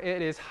times where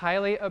it is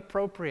highly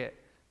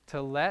appropriate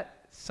to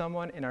let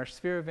someone in our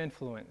sphere of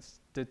influence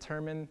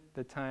determine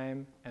the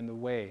time and the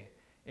way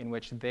in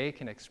which they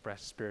can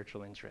express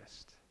spiritual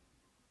interest.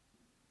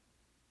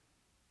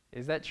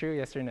 Is that true,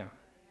 yes or no?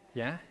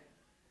 Yeah?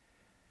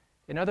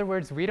 In other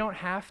words, we don't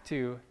have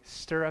to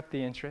stir up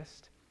the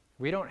interest.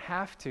 We don't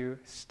have to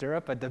stir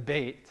up a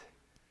debate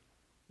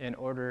in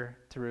order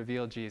to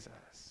reveal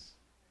Jesus.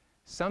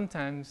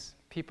 Sometimes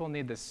people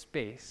need the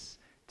space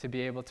to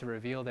be able to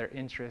reveal their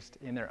interest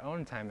in their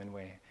own time and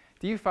way.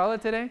 Do you follow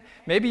today?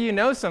 Maybe you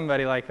know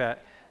somebody like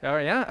that. Oh,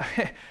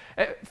 yeah?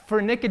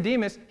 For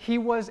Nicodemus, he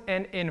was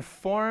an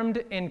informed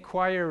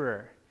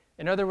inquirer.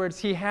 In other words,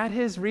 he had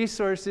his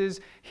resources.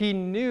 He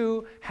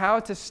knew how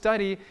to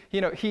study.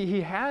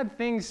 He had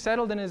things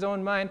settled in his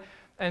own mind.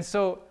 And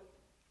so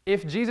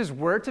if Jesus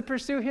were to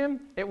pursue him,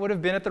 it would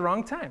have been at the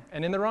wrong time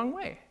and in the wrong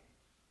way.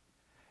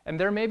 And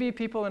there may be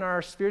people in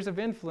our spheres of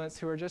influence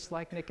who are just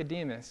like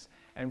Nicodemus,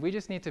 and we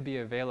just need to be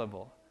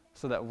available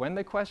so that when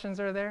the questions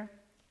are there,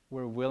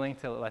 we're willing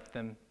to let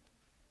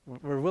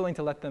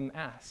them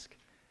ask.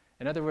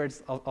 In other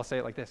words, I'll say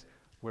it like this: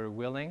 we're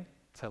willing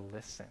to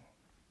listen.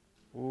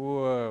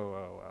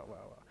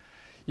 Whoa.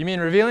 You mean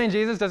revealing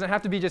Jesus doesn't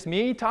have to be just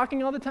me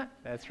talking all the time?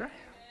 That's right.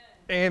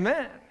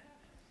 Amen.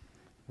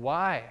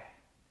 Why?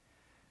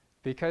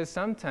 Because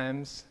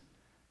sometimes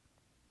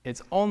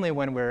it's only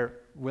when we're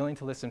willing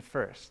to listen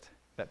first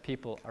that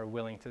people are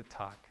willing to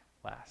talk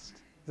last.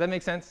 Does that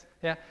make sense?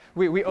 Yeah?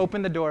 We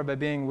open the door by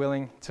being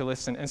willing to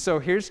listen. And so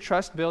here's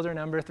trust builder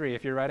number 3.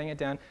 If you're writing it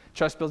down,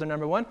 trust builder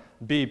number 1,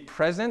 be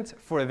present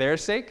for their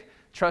sake.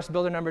 Trust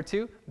builder number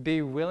 2,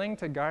 be willing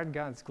to guard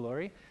God's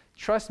glory.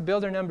 Trust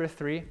builder number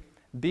 3,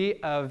 be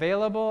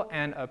available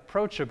and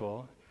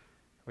approachable,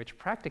 which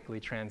practically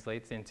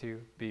translates into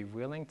be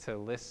willing to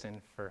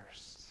listen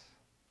first.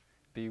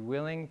 Be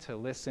willing to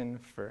listen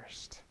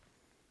first.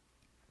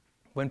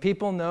 When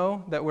people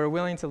know that we're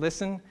willing to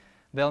listen,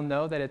 they'll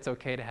know that it's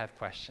okay to have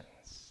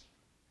questions.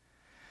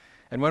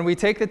 And when we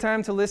take the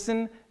time to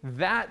listen,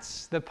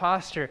 that's the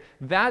posture.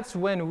 That's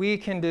when we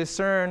can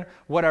discern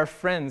what our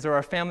friends or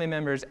our family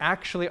members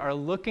actually are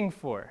looking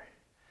for.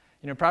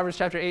 Proverbs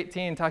chapter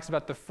 18 talks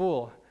about the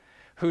fool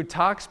who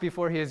talks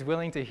before he is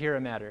willing to hear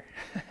a matter.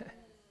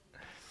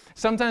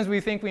 Sometimes we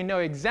think we know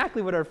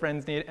exactly what our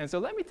friends need, and so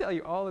let me tell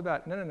you all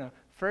about, no.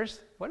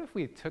 First, what if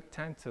we took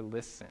time to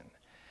listen?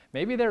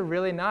 Maybe they're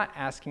really not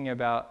asking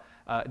about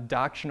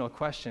doctrinal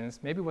questions.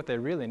 Maybe what they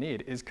really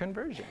need is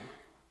conversion.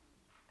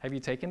 Have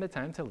you taken the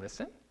time to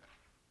listen?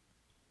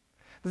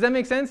 Does that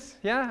make sense?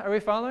 Yeah? Are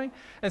we following?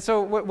 And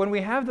so when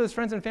we have those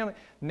friends and family,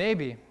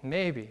 maybe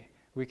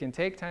we can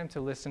take time to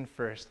listen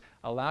first.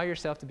 Allow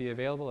yourself to be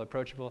available,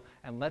 approachable,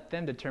 and let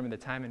them determine the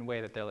time and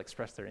way that they'll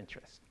express their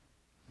interest.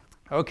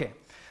 Okay,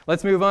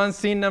 let's move on.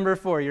 Scene number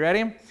 4. You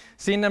ready?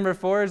 Scene number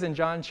 4 is in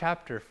John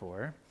chapter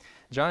 4.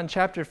 John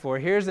chapter 4.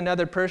 Here's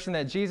another person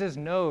that Jesus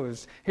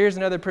knows. Here's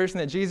another person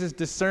that Jesus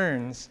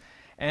discerns.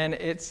 And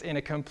it's in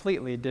a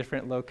completely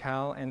different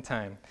locale and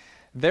time.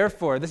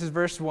 Therefore, this is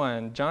verse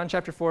 1. John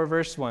chapter 4,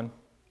 verse 1.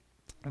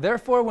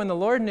 Therefore, when the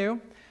Lord knew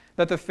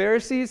that the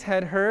Pharisees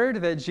had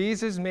heard that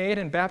Jesus made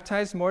and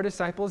baptized more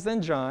disciples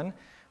than John,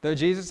 though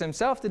Jesus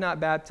himself did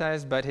not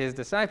baptize but his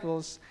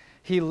disciples,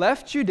 he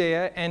left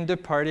Judea and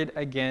departed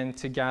again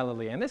to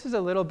Galilee. And this is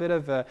a little bit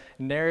of a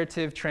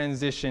narrative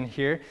transition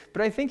here,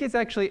 but I think it's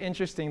actually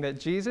interesting that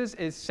Jesus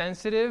is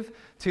sensitive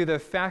to the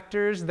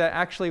factors that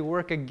actually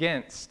work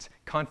against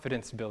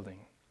confidence building.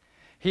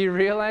 He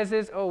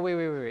realizes, oh,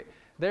 wait.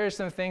 There are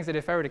some things that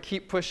if I were to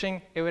keep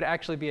pushing, it would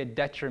actually be a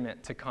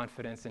detriment to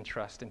confidence and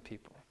trust in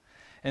people.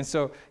 And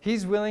so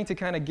he's willing to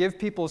kind of give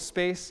people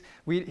space.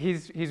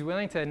 He's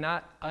willing to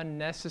not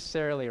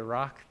unnecessarily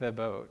rock the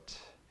boat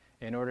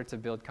in order to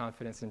build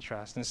confidence and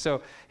trust. And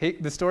so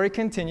the story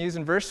continues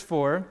in verse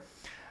 4.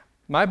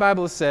 My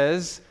Bible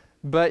says,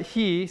 but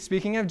he,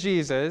 speaking of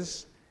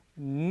Jesus,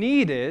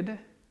 needed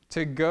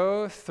to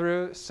go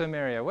through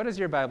Samaria. What does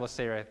your Bible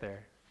say right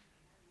there?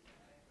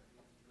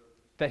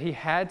 That he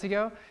had to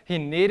go? He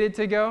needed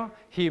to go?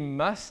 He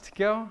must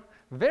go?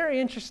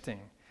 Very interesting.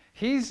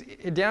 He's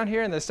down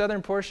here in the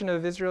southern portion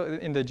of Israel,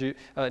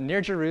 near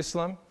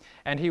Jerusalem,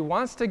 and he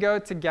wants to go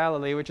to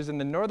Galilee, which is in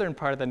the northern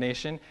part of the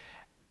nation.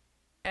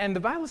 And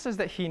the Bible says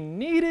that he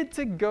needed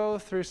to go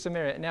through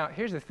Samaria. Now,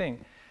 here's the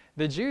thing.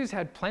 The Jews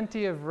had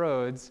plenty of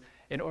roads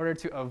in order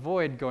to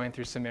avoid going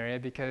through Samaria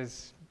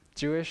because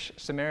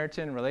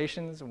Jewish-Samaritan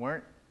relations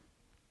weren't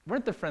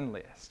the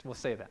friendliest. We'll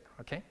say that,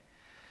 okay?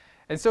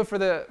 And so for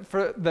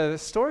the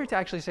story to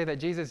actually say that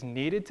Jesus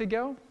needed to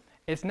go,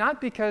 it's not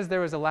because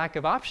there was a lack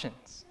of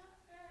options,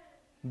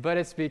 but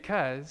it's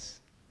because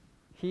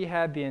he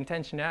had the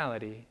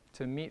intentionality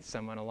to meet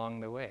someone along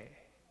the way.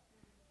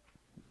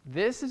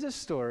 This is a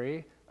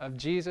story of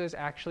Jesus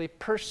actually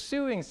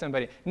pursuing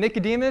somebody.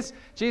 Nicodemus,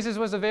 Jesus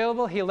was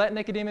available. He let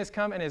Nicodemus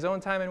come in his own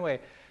time and way.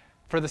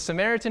 For the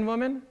Samaritan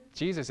woman,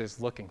 Jesus is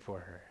looking for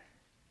her.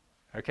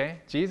 Okay?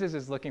 Jesus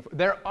is looking for...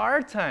 There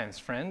are times,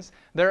 friends,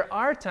 there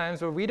are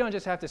times where we don't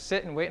just have to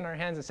sit and wait in our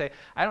hands and say,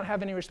 I don't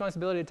have any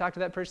responsibility to talk to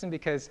that person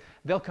because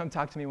they'll come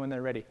talk to me when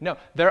they're ready. No,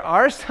 there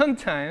are some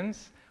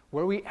times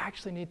where we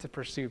actually need to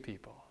pursue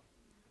people.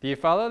 Do you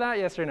follow that?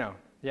 Yes or no?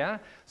 Yeah?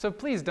 So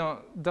please don't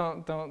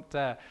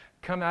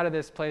come out of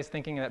this place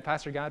thinking that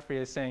Pastor Godfrey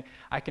is saying,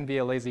 I can be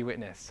a lazy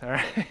witness. All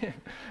right?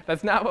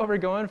 That's not what we're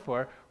going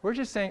for. We're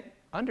just saying,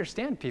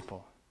 understand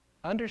people.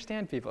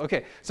 Understand people.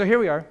 Okay, so here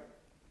we are.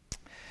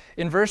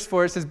 In verse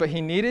 4, it says, but he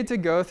needed to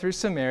go through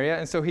Samaria,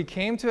 and so he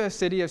came to a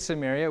city of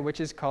Samaria, which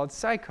is called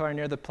Sychar,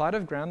 near the plot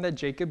of ground that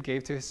Jacob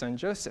gave to his son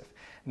Joseph.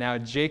 Now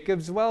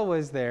Jacob's well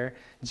was there.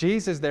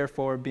 Jesus,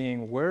 therefore,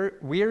 being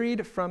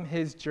wearied from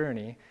his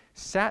journey,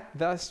 sat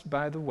thus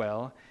by the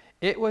well.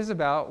 It was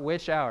about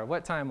which hour?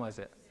 What time was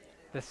it?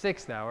 The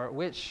 6th hour,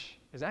 which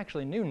is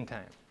actually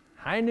noontime.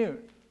 High noon.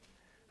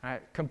 All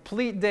right,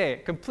 complete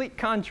day, complete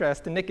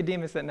contrast to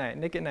Nicodemus at night,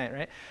 Nick at night,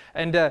 right?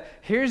 And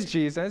here's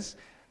Jesus,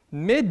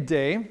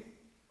 midday,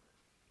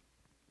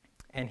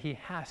 and he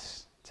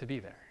has to be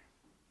there.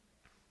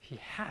 He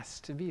has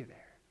to be there.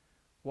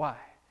 Why?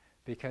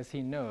 Because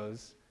he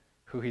knows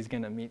who he's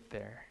going to meet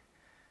there.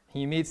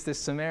 He meets this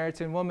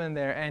Samaritan woman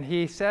there, and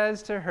he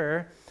says to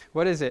her,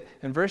 what is it?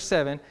 In verse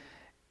 7,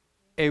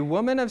 a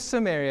woman of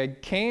Samaria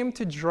came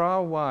to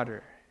draw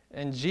water,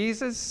 and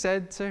Jesus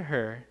said to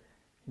her,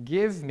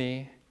 give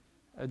me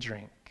a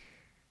drink.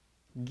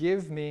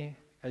 Give me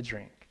a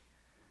drink.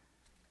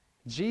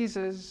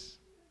 Jesus,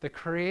 the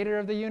creator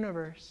of the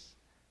universe,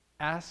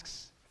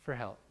 asks for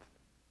help.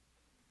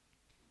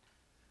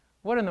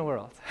 What in the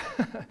world?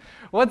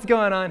 What's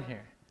going on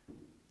here?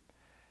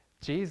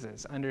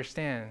 Jesus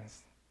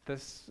understands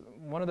this.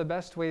 One of the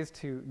best ways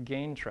to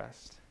gain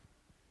trust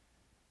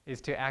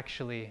is to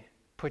actually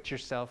put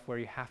yourself where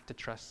you have to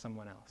trust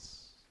someone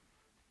else.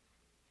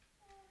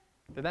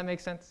 Did that make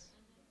sense?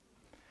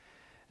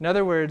 In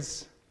other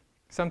words,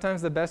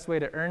 sometimes the best way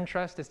to earn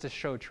trust is to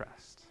show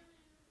trust.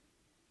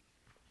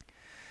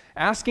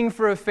 Asking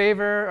for a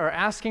favor or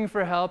asking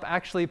for help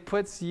actually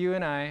puts you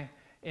and I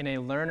in a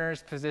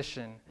learner's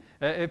position.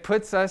 It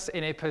puts us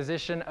in a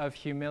position of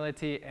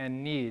humility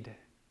and need.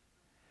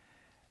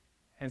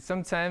 And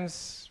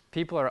sometimes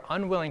people are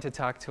unwilling to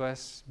talk to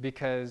us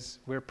because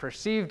we're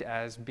perceived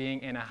as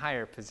being in a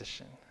higher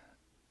position.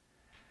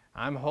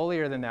 I'm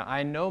holier than thou.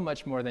 I know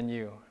much more than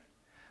you.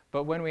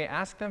 But when we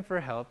ask them for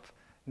help,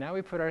 Now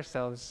we put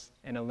ourselves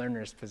in a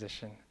learner's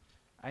position.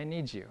 I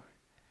need you.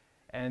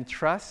 And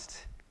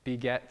trust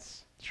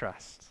begets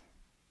trust.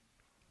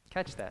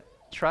 Catch that.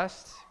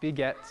 Trust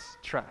begets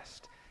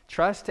trust.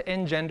 Trust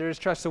engenders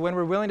trust. So when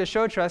we're willing to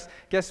show trust,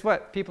 guess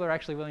what? People are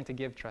actually willing to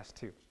give trust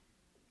too.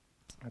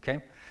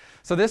 Okay?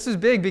 So this is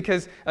big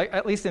because,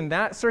 at least in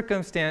that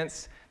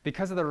circumstance,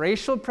 because of the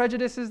racial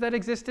prejudices that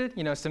existed,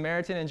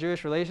 Samaritan and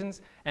Jewish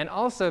relations, and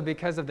also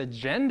because of the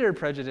gender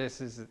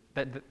prejudices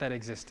that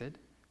existed,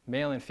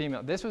 male and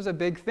female. This was a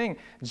big thing.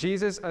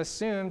 Jesus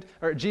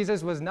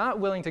was not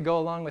willing to go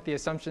along with the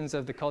assumptions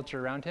of the culture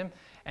around him,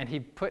 and he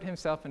put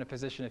himself in a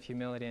position of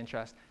humility and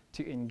trust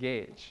to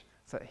engage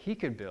so that he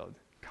could build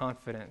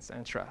confidence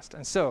and trust.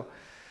 And so,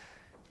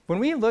 when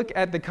we look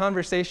at the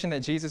conversation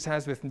that Jesus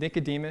has with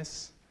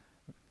Nicodemus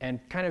and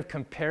kind of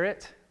compare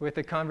it with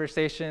the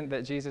conversation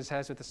that Jesus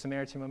has with the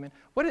Samaritan woman,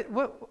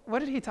 what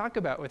did he talk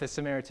about with the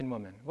Samaritan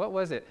woman? What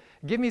was it?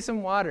 Give me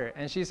some water.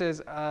 And she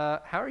says,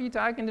 how are you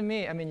talking to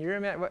me? I mean, you're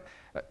a man.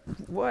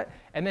 What?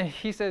 And then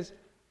he says,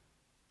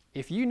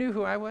 if you knew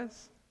who I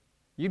was,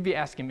 you'd be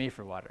asking me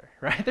for water,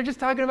 right? They're just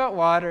talking about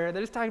water.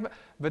 They're just talking about,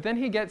 but then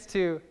he gets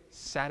to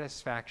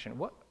satisfaction.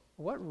 What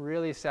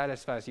really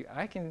satisfies you?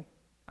 I can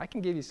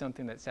give you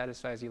something that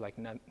satisfies you like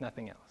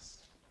nothing else.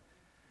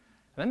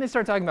 And then they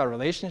start talking about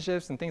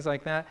relationships and things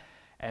like that.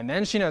 And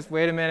then she knows,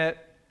 wait a minute,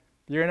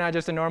 you're not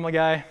just a normal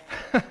guy,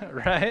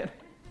 right?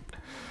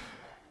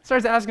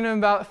 Starts asking him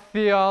about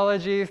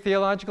theology,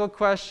 theological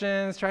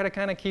questions, try to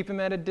kind of keep him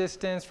at a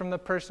distance from the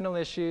personal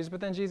issues.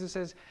 But then Jesus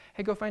says,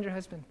 hey, go find your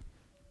husband.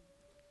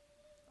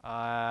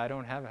 I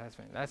don't have a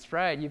husband. That's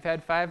right, you've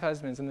had 5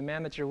 husbands, and the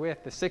man that you're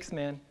with, the 6th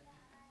man,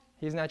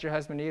 he's not your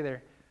husband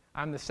either.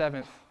 I'm the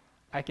 7th.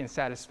 I can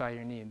satisfy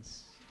your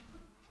needs.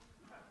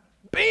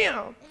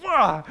 Bam!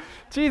 Wow.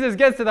 Jesus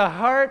gets to the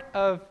heart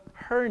of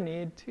her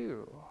need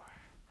too.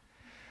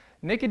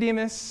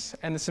 Nicodemus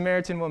and the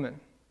Samaritan woman.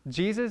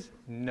 Jesus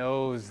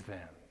knows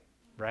them,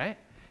 right?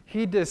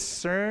 He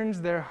discerns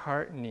their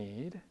heart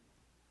need,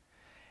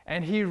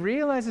 and he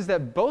realizes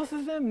that both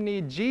of them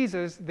need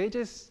Jesus. They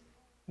just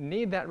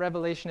need that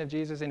revelation of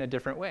Jesus in a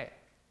different way.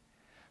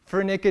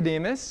 For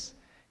Nicodemus,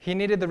 he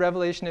needed the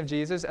revelation of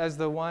Jesus as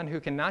the one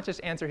who can not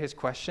just answer his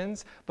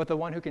questions, but the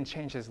one who can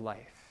change his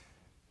life.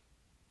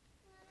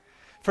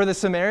 For the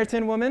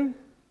Samaritan woman,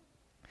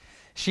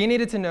 she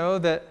needed to know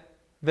that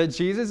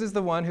Jesus is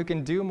the one who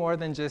can do more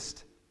than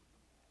just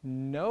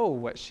know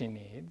what she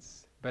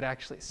needs, but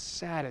actually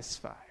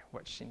satisfy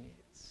what she needs.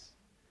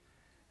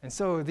 And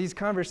so these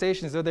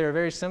conversations, though they are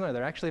very similar,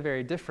 they're actually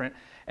very different.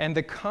 And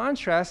the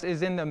contrast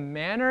is in the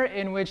manner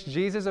in which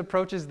Jesus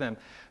approaches them.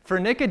 For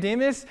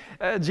Nicodemus,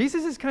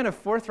 Jesus is kind of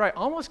forthright,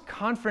 almost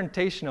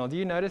confrontational. Do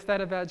you notice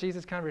that about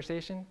Jesus'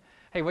 conversation?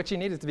 Hey, what you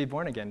need is to be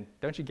born again.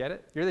 Don't you get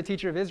it? You're the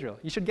teacher of Israel.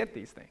 You should get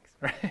these things,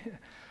 right?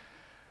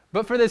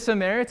 But for the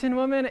Samaritan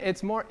woman,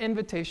 it's more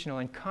invitational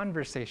and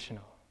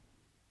conversational.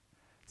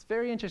 It's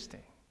very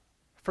interesting.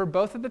 For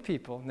both of the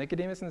people,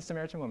 Nicodemus and the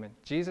Samaritan woman,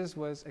 Jesus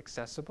was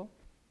accessible.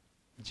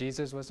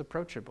 Jesus was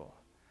approachable.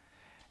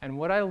 And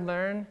what I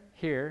learn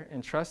here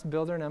in Trust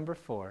Builder number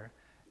 4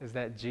 is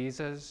that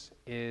Jesus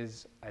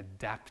is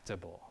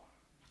adaptable.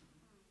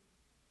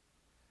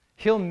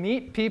 He'll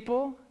meet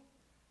people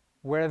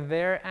where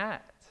they're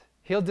at.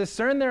 He'll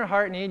discern their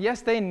heart need.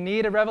 Yes, they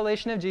need a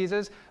revelation of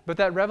Jesus, but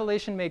that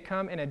revelation may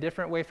come in a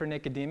different way for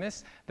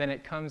Nicodemus than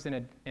it comes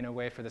in a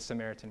way for the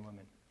Samaritan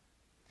woman.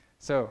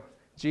 So,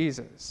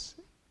 Jesus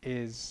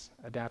is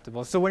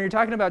adaptable. So when you're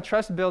talking about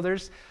trust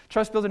builders,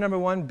 trust builder number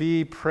 1,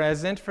 be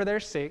present for their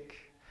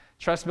sake.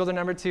 Trust builder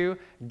number 2,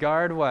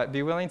 guard what?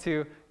 Be willing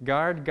to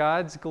guard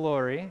God's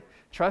glory.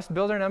 Trust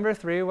builder number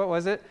 3, what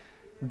was it?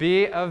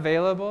 Be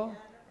available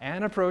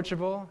and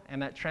approachable,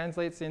 and that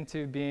translates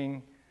into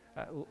being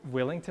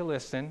willing to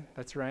listen.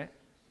 That's right.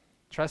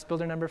 Trust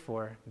builder number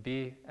 4,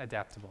 be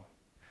adaptable.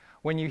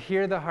 When you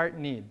hear the heart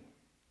need,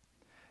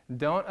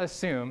 don't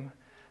assume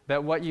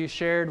that what you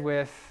shared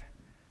with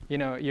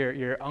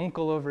your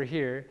uncle over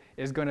here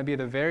is going to be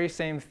the very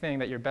same thing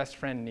that your best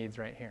friend needs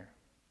right here.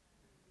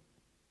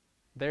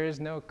 There is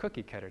no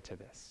cookie cutter to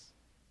this.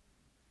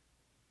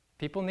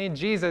 People need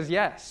Jesus,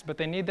 yes, but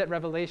they need that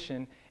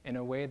revelation in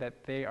a way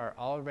that they are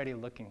already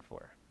looking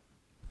for.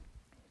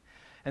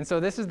 And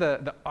so this is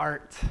the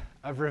art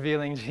of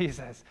revealing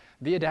Jesus.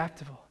 Be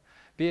adaptable.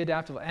 Be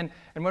adaptable. And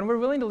when we're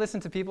willing to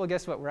listen to people,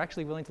 guess what? We're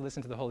actually willing to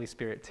listen to the Holy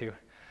Spirit too.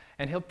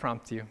 And He'll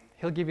prompt you.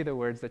 He'll give you the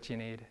words that you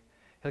need.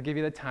 He'll give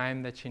you the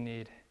time that you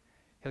need.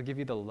 He'll give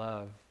you the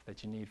love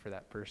that you need for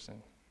that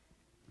person.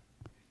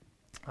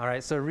 All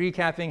right, so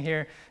recapping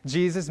here,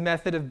 Jesus'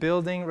 method of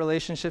building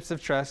relationships of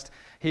trust.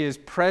 He is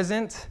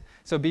present,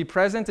 so be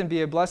present and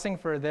be a blessing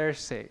for their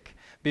sake.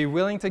 Be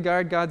willing to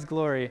guard God's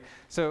glory,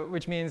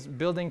 which means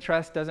building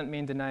trust doesn't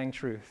mean denying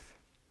truth.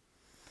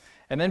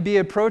 And then be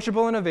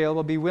approachable and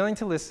available, be willing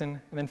to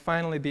listen, and then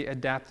finally be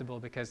adaptable,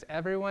 because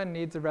everyone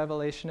needs a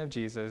revelation of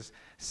Jesus.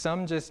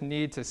 Some just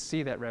need to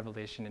see that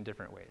revelation in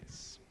different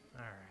ways.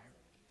 All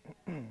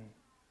right.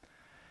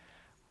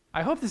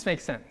 I hope this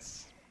makes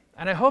sense.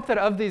 And I hope that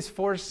of these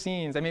 4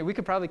 scenes, I mean, we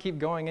could probably keep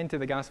going into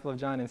the Gospel of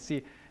John and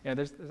see,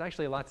 there's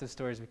actually lots of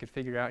stories we could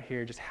figure out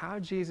here, just how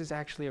Jesus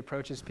actually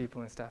approaches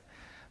people and stuff.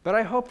 But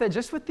I hope that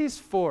just with these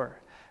 4,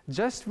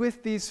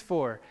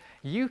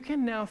 you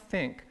can now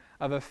think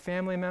of a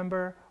family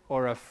member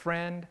or a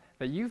friend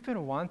that you've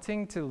been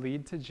wanting to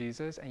lead to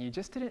Jesus, and you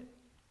just didn't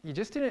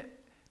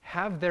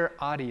have their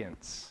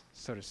audience,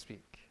 so to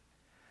speak.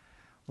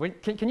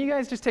 Can you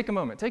guys just take a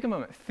moment?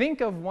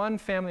 Think of one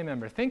family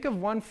member. Think of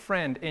one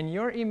friend in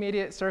your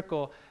immediate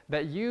circle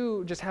that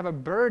you just have a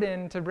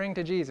burden to bring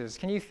to Jesus.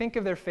 Can you think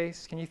of their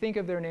face? Can you think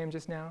of their name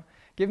just now?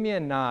 Give me a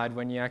nod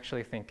when you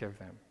actually think of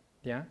them.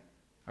 Yeah?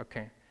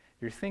 Okay.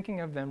 You're thinking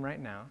of them right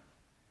now.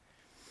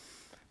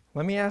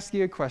 Let me ask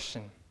you a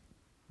question.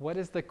 What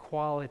is the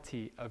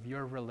quality of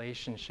your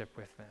relationship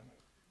with them?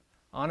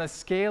 On a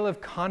scale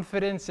of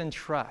confidence and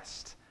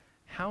trust,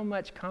 how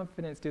much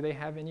confidence do they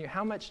have in you?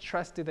 How much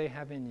trust do they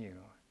have in you?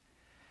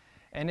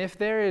 And if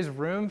there is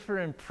room for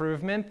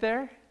improvement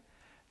there,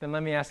 then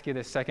let me ask you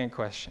the second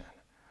question.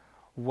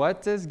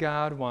 What does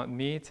God want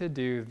me to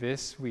do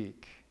this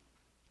week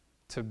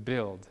to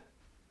build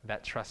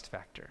that trust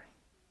factor?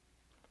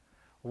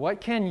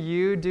 What can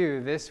you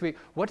do this week?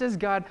 What is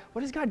God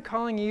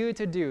calling you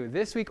to do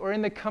this week or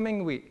in the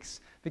coming weeks?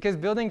 Because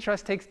building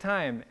trust takes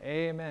time.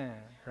 Amen,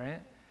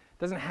 right? It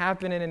doesn't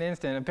happen in an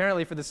instant.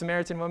 Apparently for the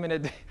Samaritan woman,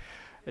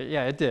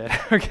 it did.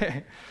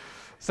 Okay.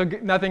 So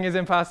nothing is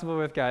impossible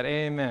with God.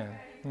 Amen.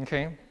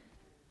 Okay.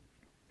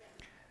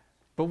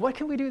 But what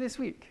can we do this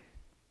week?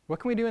 What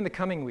can we do in the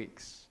coming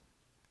weeks?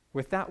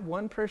 With that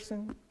one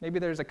person, maybe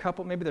there's a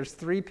couple, maybe there's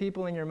 3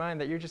 people in your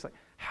mind that you're just like,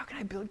 how can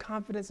I build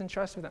confidence and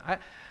trust with them?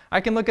 I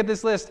can look at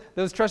this list,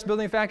 those trust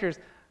building factors.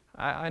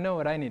 I know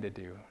what I need to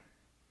do.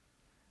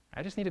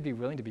 I just need to be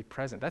willing to be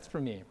present. That's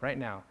for me right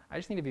now. I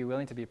just need to be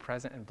willing to be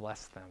present and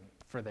bless them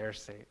for their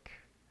sake.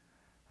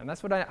 And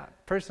that's what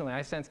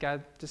I sense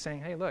God just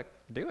saying, hey, look,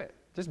 do it.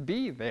 Just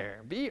be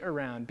there, be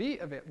around, be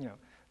available,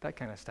 that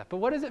kind of stuff. But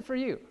what is it for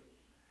you?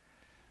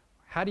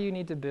 How do you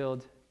need to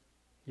build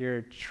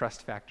your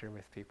trust factor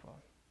with people?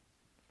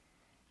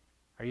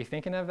 Are you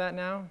thinking of that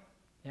now?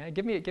 Yeah,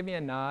 give me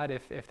a nod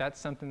if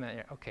that's something that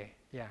you're, okay,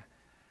 yeah,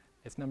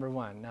 it's number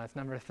 1. Now it's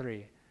number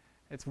 3.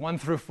 It's 1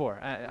 through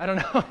 4. I don't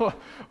know,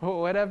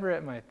 whatever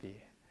it might be.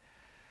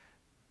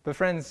 But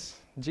friends,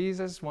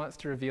 Jesus wants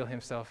to reveal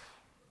himself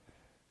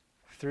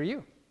through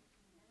you,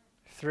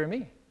 through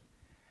me.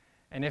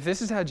 And if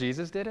this is how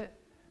Jesus did it,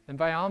 then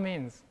by all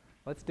means,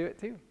 let's do it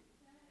too.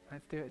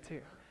 Let's do it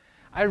too.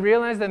 I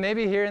realize that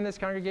maybe here in this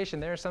congregation,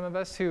 there are some of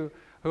us who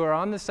are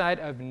on the side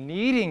of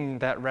needing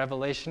that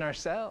revelation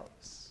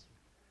ourselves.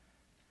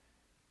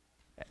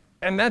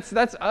 And that's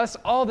us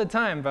all the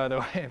time, by the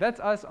way. That's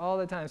us all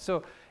the time.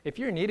 So if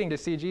you're needing to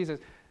see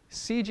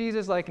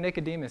Jesus like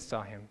Nicodemus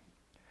saw him.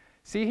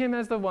 See him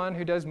as the one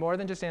who does more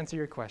than just answer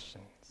your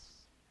questions.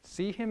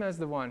 See him as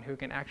the one who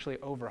can actually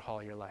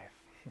overhaul your life.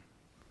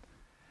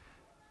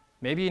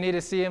 Maybe you need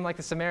to see him like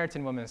the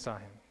Samaritan woman saw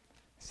him.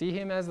 See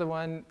him as the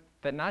one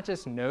that not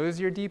just knows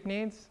your deep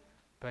needs,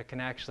 but can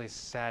actually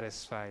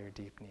satisfy your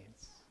deep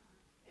needs.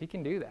 He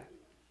can do that.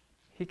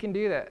 He can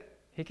do that.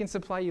 He can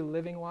supply you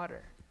living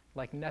water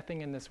like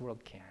nothing in this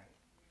world can.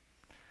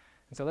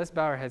 And so let's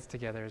bow our heads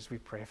together as we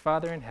pray.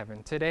 Father in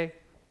heaven, today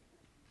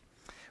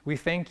we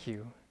thank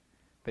you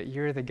that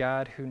you're the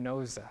God who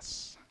knows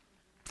us.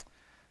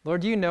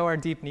 Lord, you know our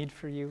deep need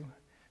for you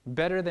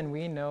better than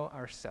we know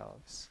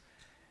ourselves.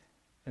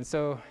 And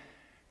so,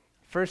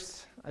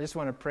 first, I just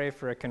want to pray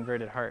for a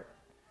converted heart.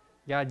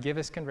 God, give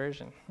us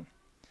conversion.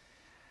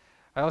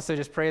 I also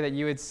just pray that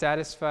you would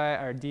satisfy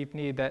our deep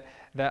need, that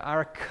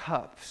our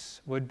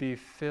cups would be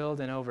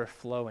filled and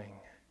overflowing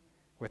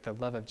with the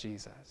love of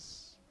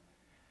Jesus.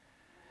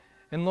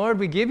 And Lord,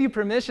 we give you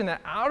permission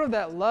that out of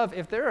that love,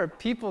 if there are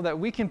people that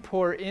we can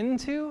pour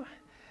into,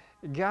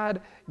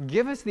 God,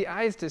 give us the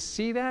eyes to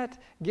see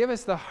that. Give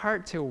us the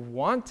heart to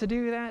want to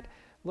do that.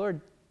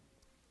 Lord,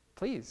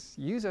 please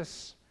use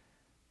us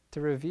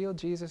to reveal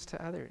Jesus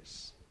to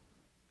others.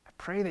 I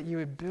pray that you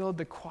would build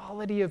the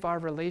quality of our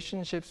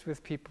relationships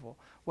with people,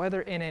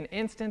 whether in an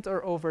instant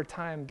or over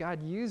time.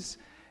 God, use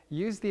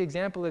the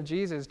example of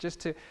Jesus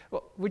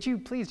would you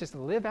please just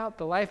live out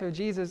the life of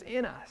Jesus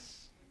in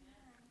us?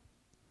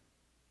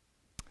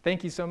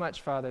 Thank you so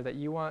much, Father, that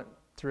you want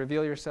to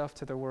reveal yourself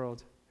to the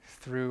world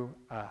through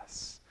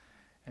us.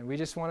 And we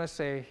just want to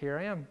say, here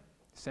I am.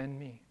 Send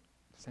me.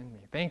 Send me.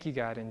 Thank you,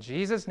 God. In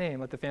Jesus' name,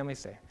 let the family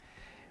say,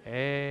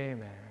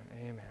 amen.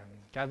 Amen.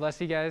 God bless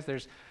you guys.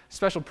 There's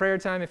special prayer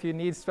time if you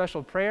need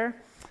special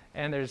prayer.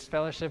 And there's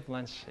fellowship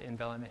lunch in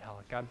Bellamy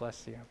Hall. God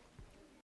bless you.